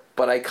for.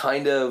 But I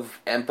kind of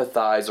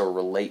empathize or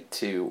relate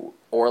to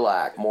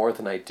Orlak more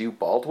than I do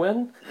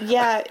Baldwin.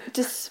 Yeah,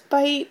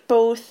 despite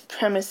both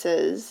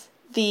premises,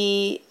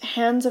 the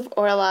Hands of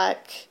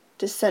Orlak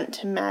Descent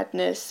to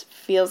Madness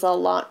feels a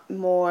lot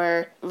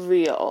more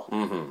real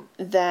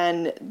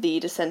than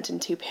the Descent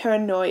into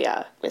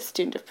Paranoia with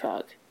Student of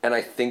Prague. And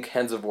I think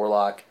Hands of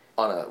Warlock,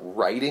 on a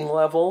writing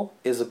level,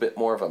 is a bit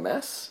more of a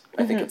mess.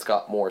 I think it's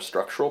got more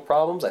structural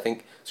problems. I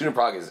think Student of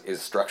Prague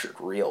is structured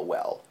real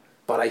well.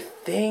 But I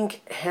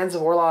think Hands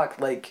of Warlock,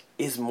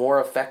 is more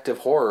effective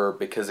horror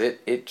because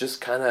it just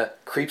kind of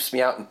creeps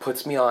me out and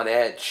puts me on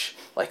edge,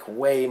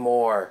 way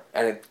more.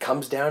 And it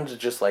comes down to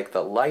just,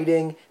 the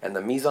lighting and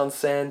the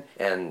mise-en-scène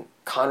and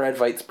Conrad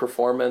Veidt's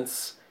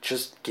performance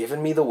just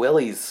giving me the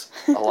willies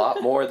a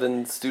lot more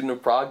than Student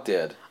of Prague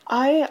did.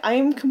 I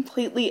am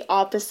completely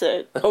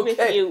opposite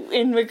with you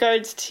in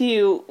regards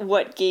to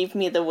what gave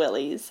me the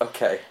willies.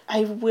 Okay.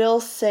 I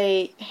will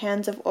say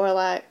Hands of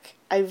Orlac,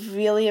 I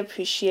really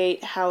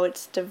appreciate how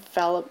it's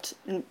developed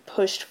and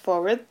pushed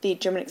forward the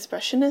German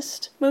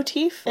Expressionist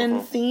motif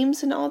and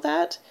themes and all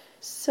that.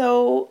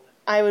 So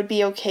I would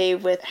be okay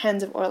with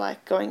Hands of Orlac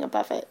going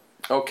above it.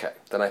 Okay,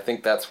 then I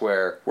think that's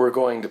where we're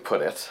going to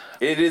put it.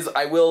 It is,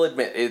 I will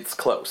admit, it's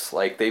close.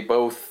 They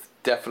both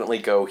definitely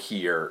go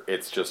here.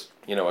 It's just,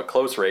 a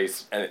close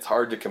race, and it's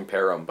hard to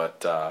compare them,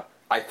 but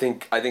I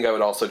think I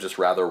would also just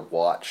rather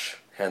watch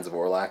Hands of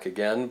Orlac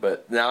again,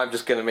 but now I'm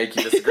just going to make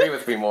you disagree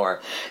with me more.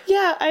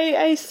 Yeah,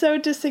 I so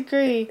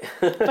disagree,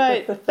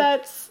 but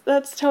that's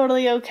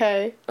totally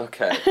okay.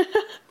 Okay.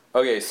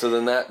 Okay, so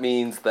then that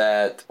means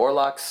that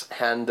Orlac's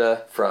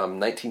Hände from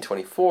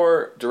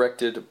 1924,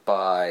 directed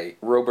by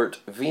Robert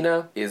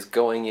Wiene, is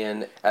going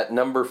in at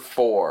number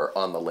 4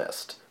 on the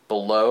list.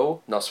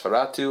 Below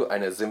Nosferatu,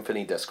 eine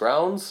Symphonie des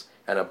Grauens,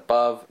 and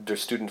above Der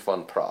Student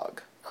von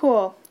Prague.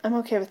 Cool. I'm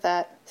okay with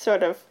that.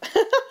 Sort of.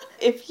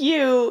 If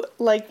you,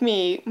 like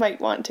me, might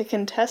want to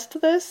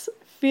contest this,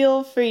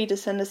 feel free to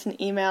send us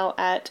an email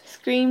at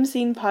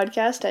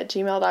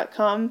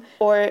screamscenepodcast@gmail.com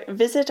or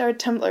visit our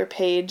Tumblr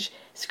page,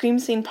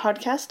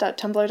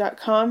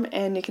 screamscenepodcast.tumblr.com,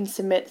 and you can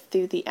submit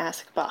through the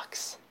Ask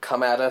box.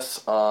 Come at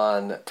us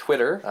on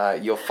Twitter.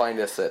 You'll find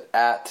us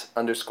at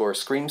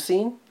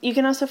 @_screamscene. You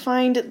can also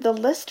find the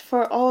list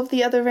for all of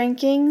the other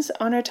rankings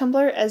on our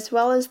Tumblr, as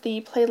well as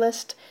the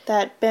playlist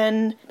that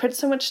Ben put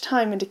so much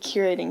time into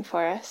curating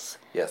for us.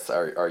 Yes,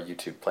 our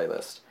YouTube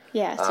playlist.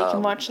 Yeah, so you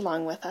can watch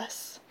along with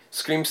us.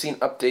 Scream Scene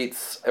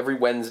updates every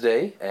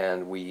Wednesday,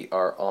 and we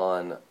are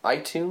on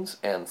iTunes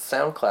and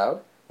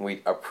SoundCloud.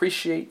 We'd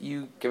appreciate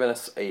you giving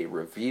us a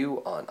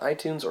review on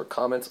iTunes or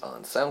comments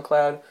on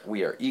SoundCloud.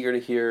 We are eager to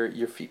hear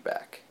your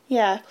feedback.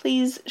 Yeah,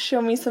 please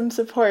show me some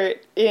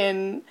support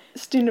in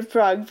Student of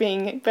Prague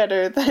being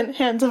better than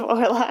Hands of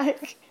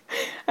Orlac.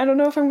 I don't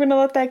know if I'm going to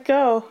let that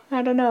go.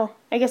 I don't know.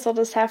 I guess I'll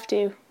just have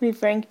to.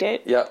 We've ranked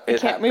it. Yep, I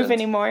can't move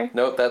anymore.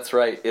 No, that's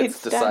right.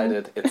 It's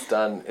decided. Done. It's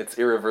done. It's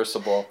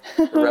irreversible.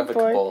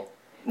 Irrevocable.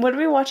 What are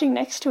we watching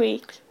next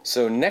week?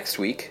 So next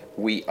week,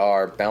 we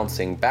are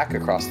bouncing back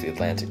across the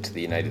Atlantic to the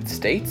United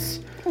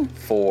States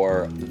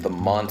for The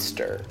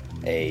Monster,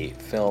 a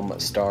film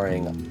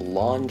starring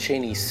Lon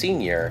Chaney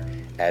Sr.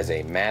 as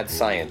a mad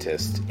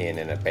scientist in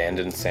an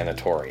abandoned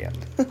sanatorium.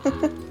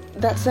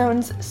 That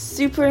sounds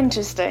super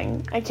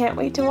interesting. I can't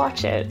wait to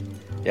watch it.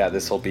 Yeah,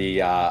 this will be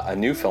a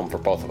new film for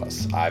both of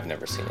us. I've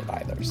never seen it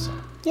either, so.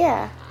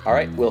 Yeah. All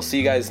right, we'll see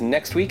you guys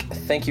next week.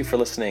 Thank you for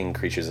listening,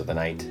 Creatures of the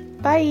Night.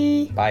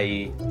 Bye.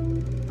 Bye.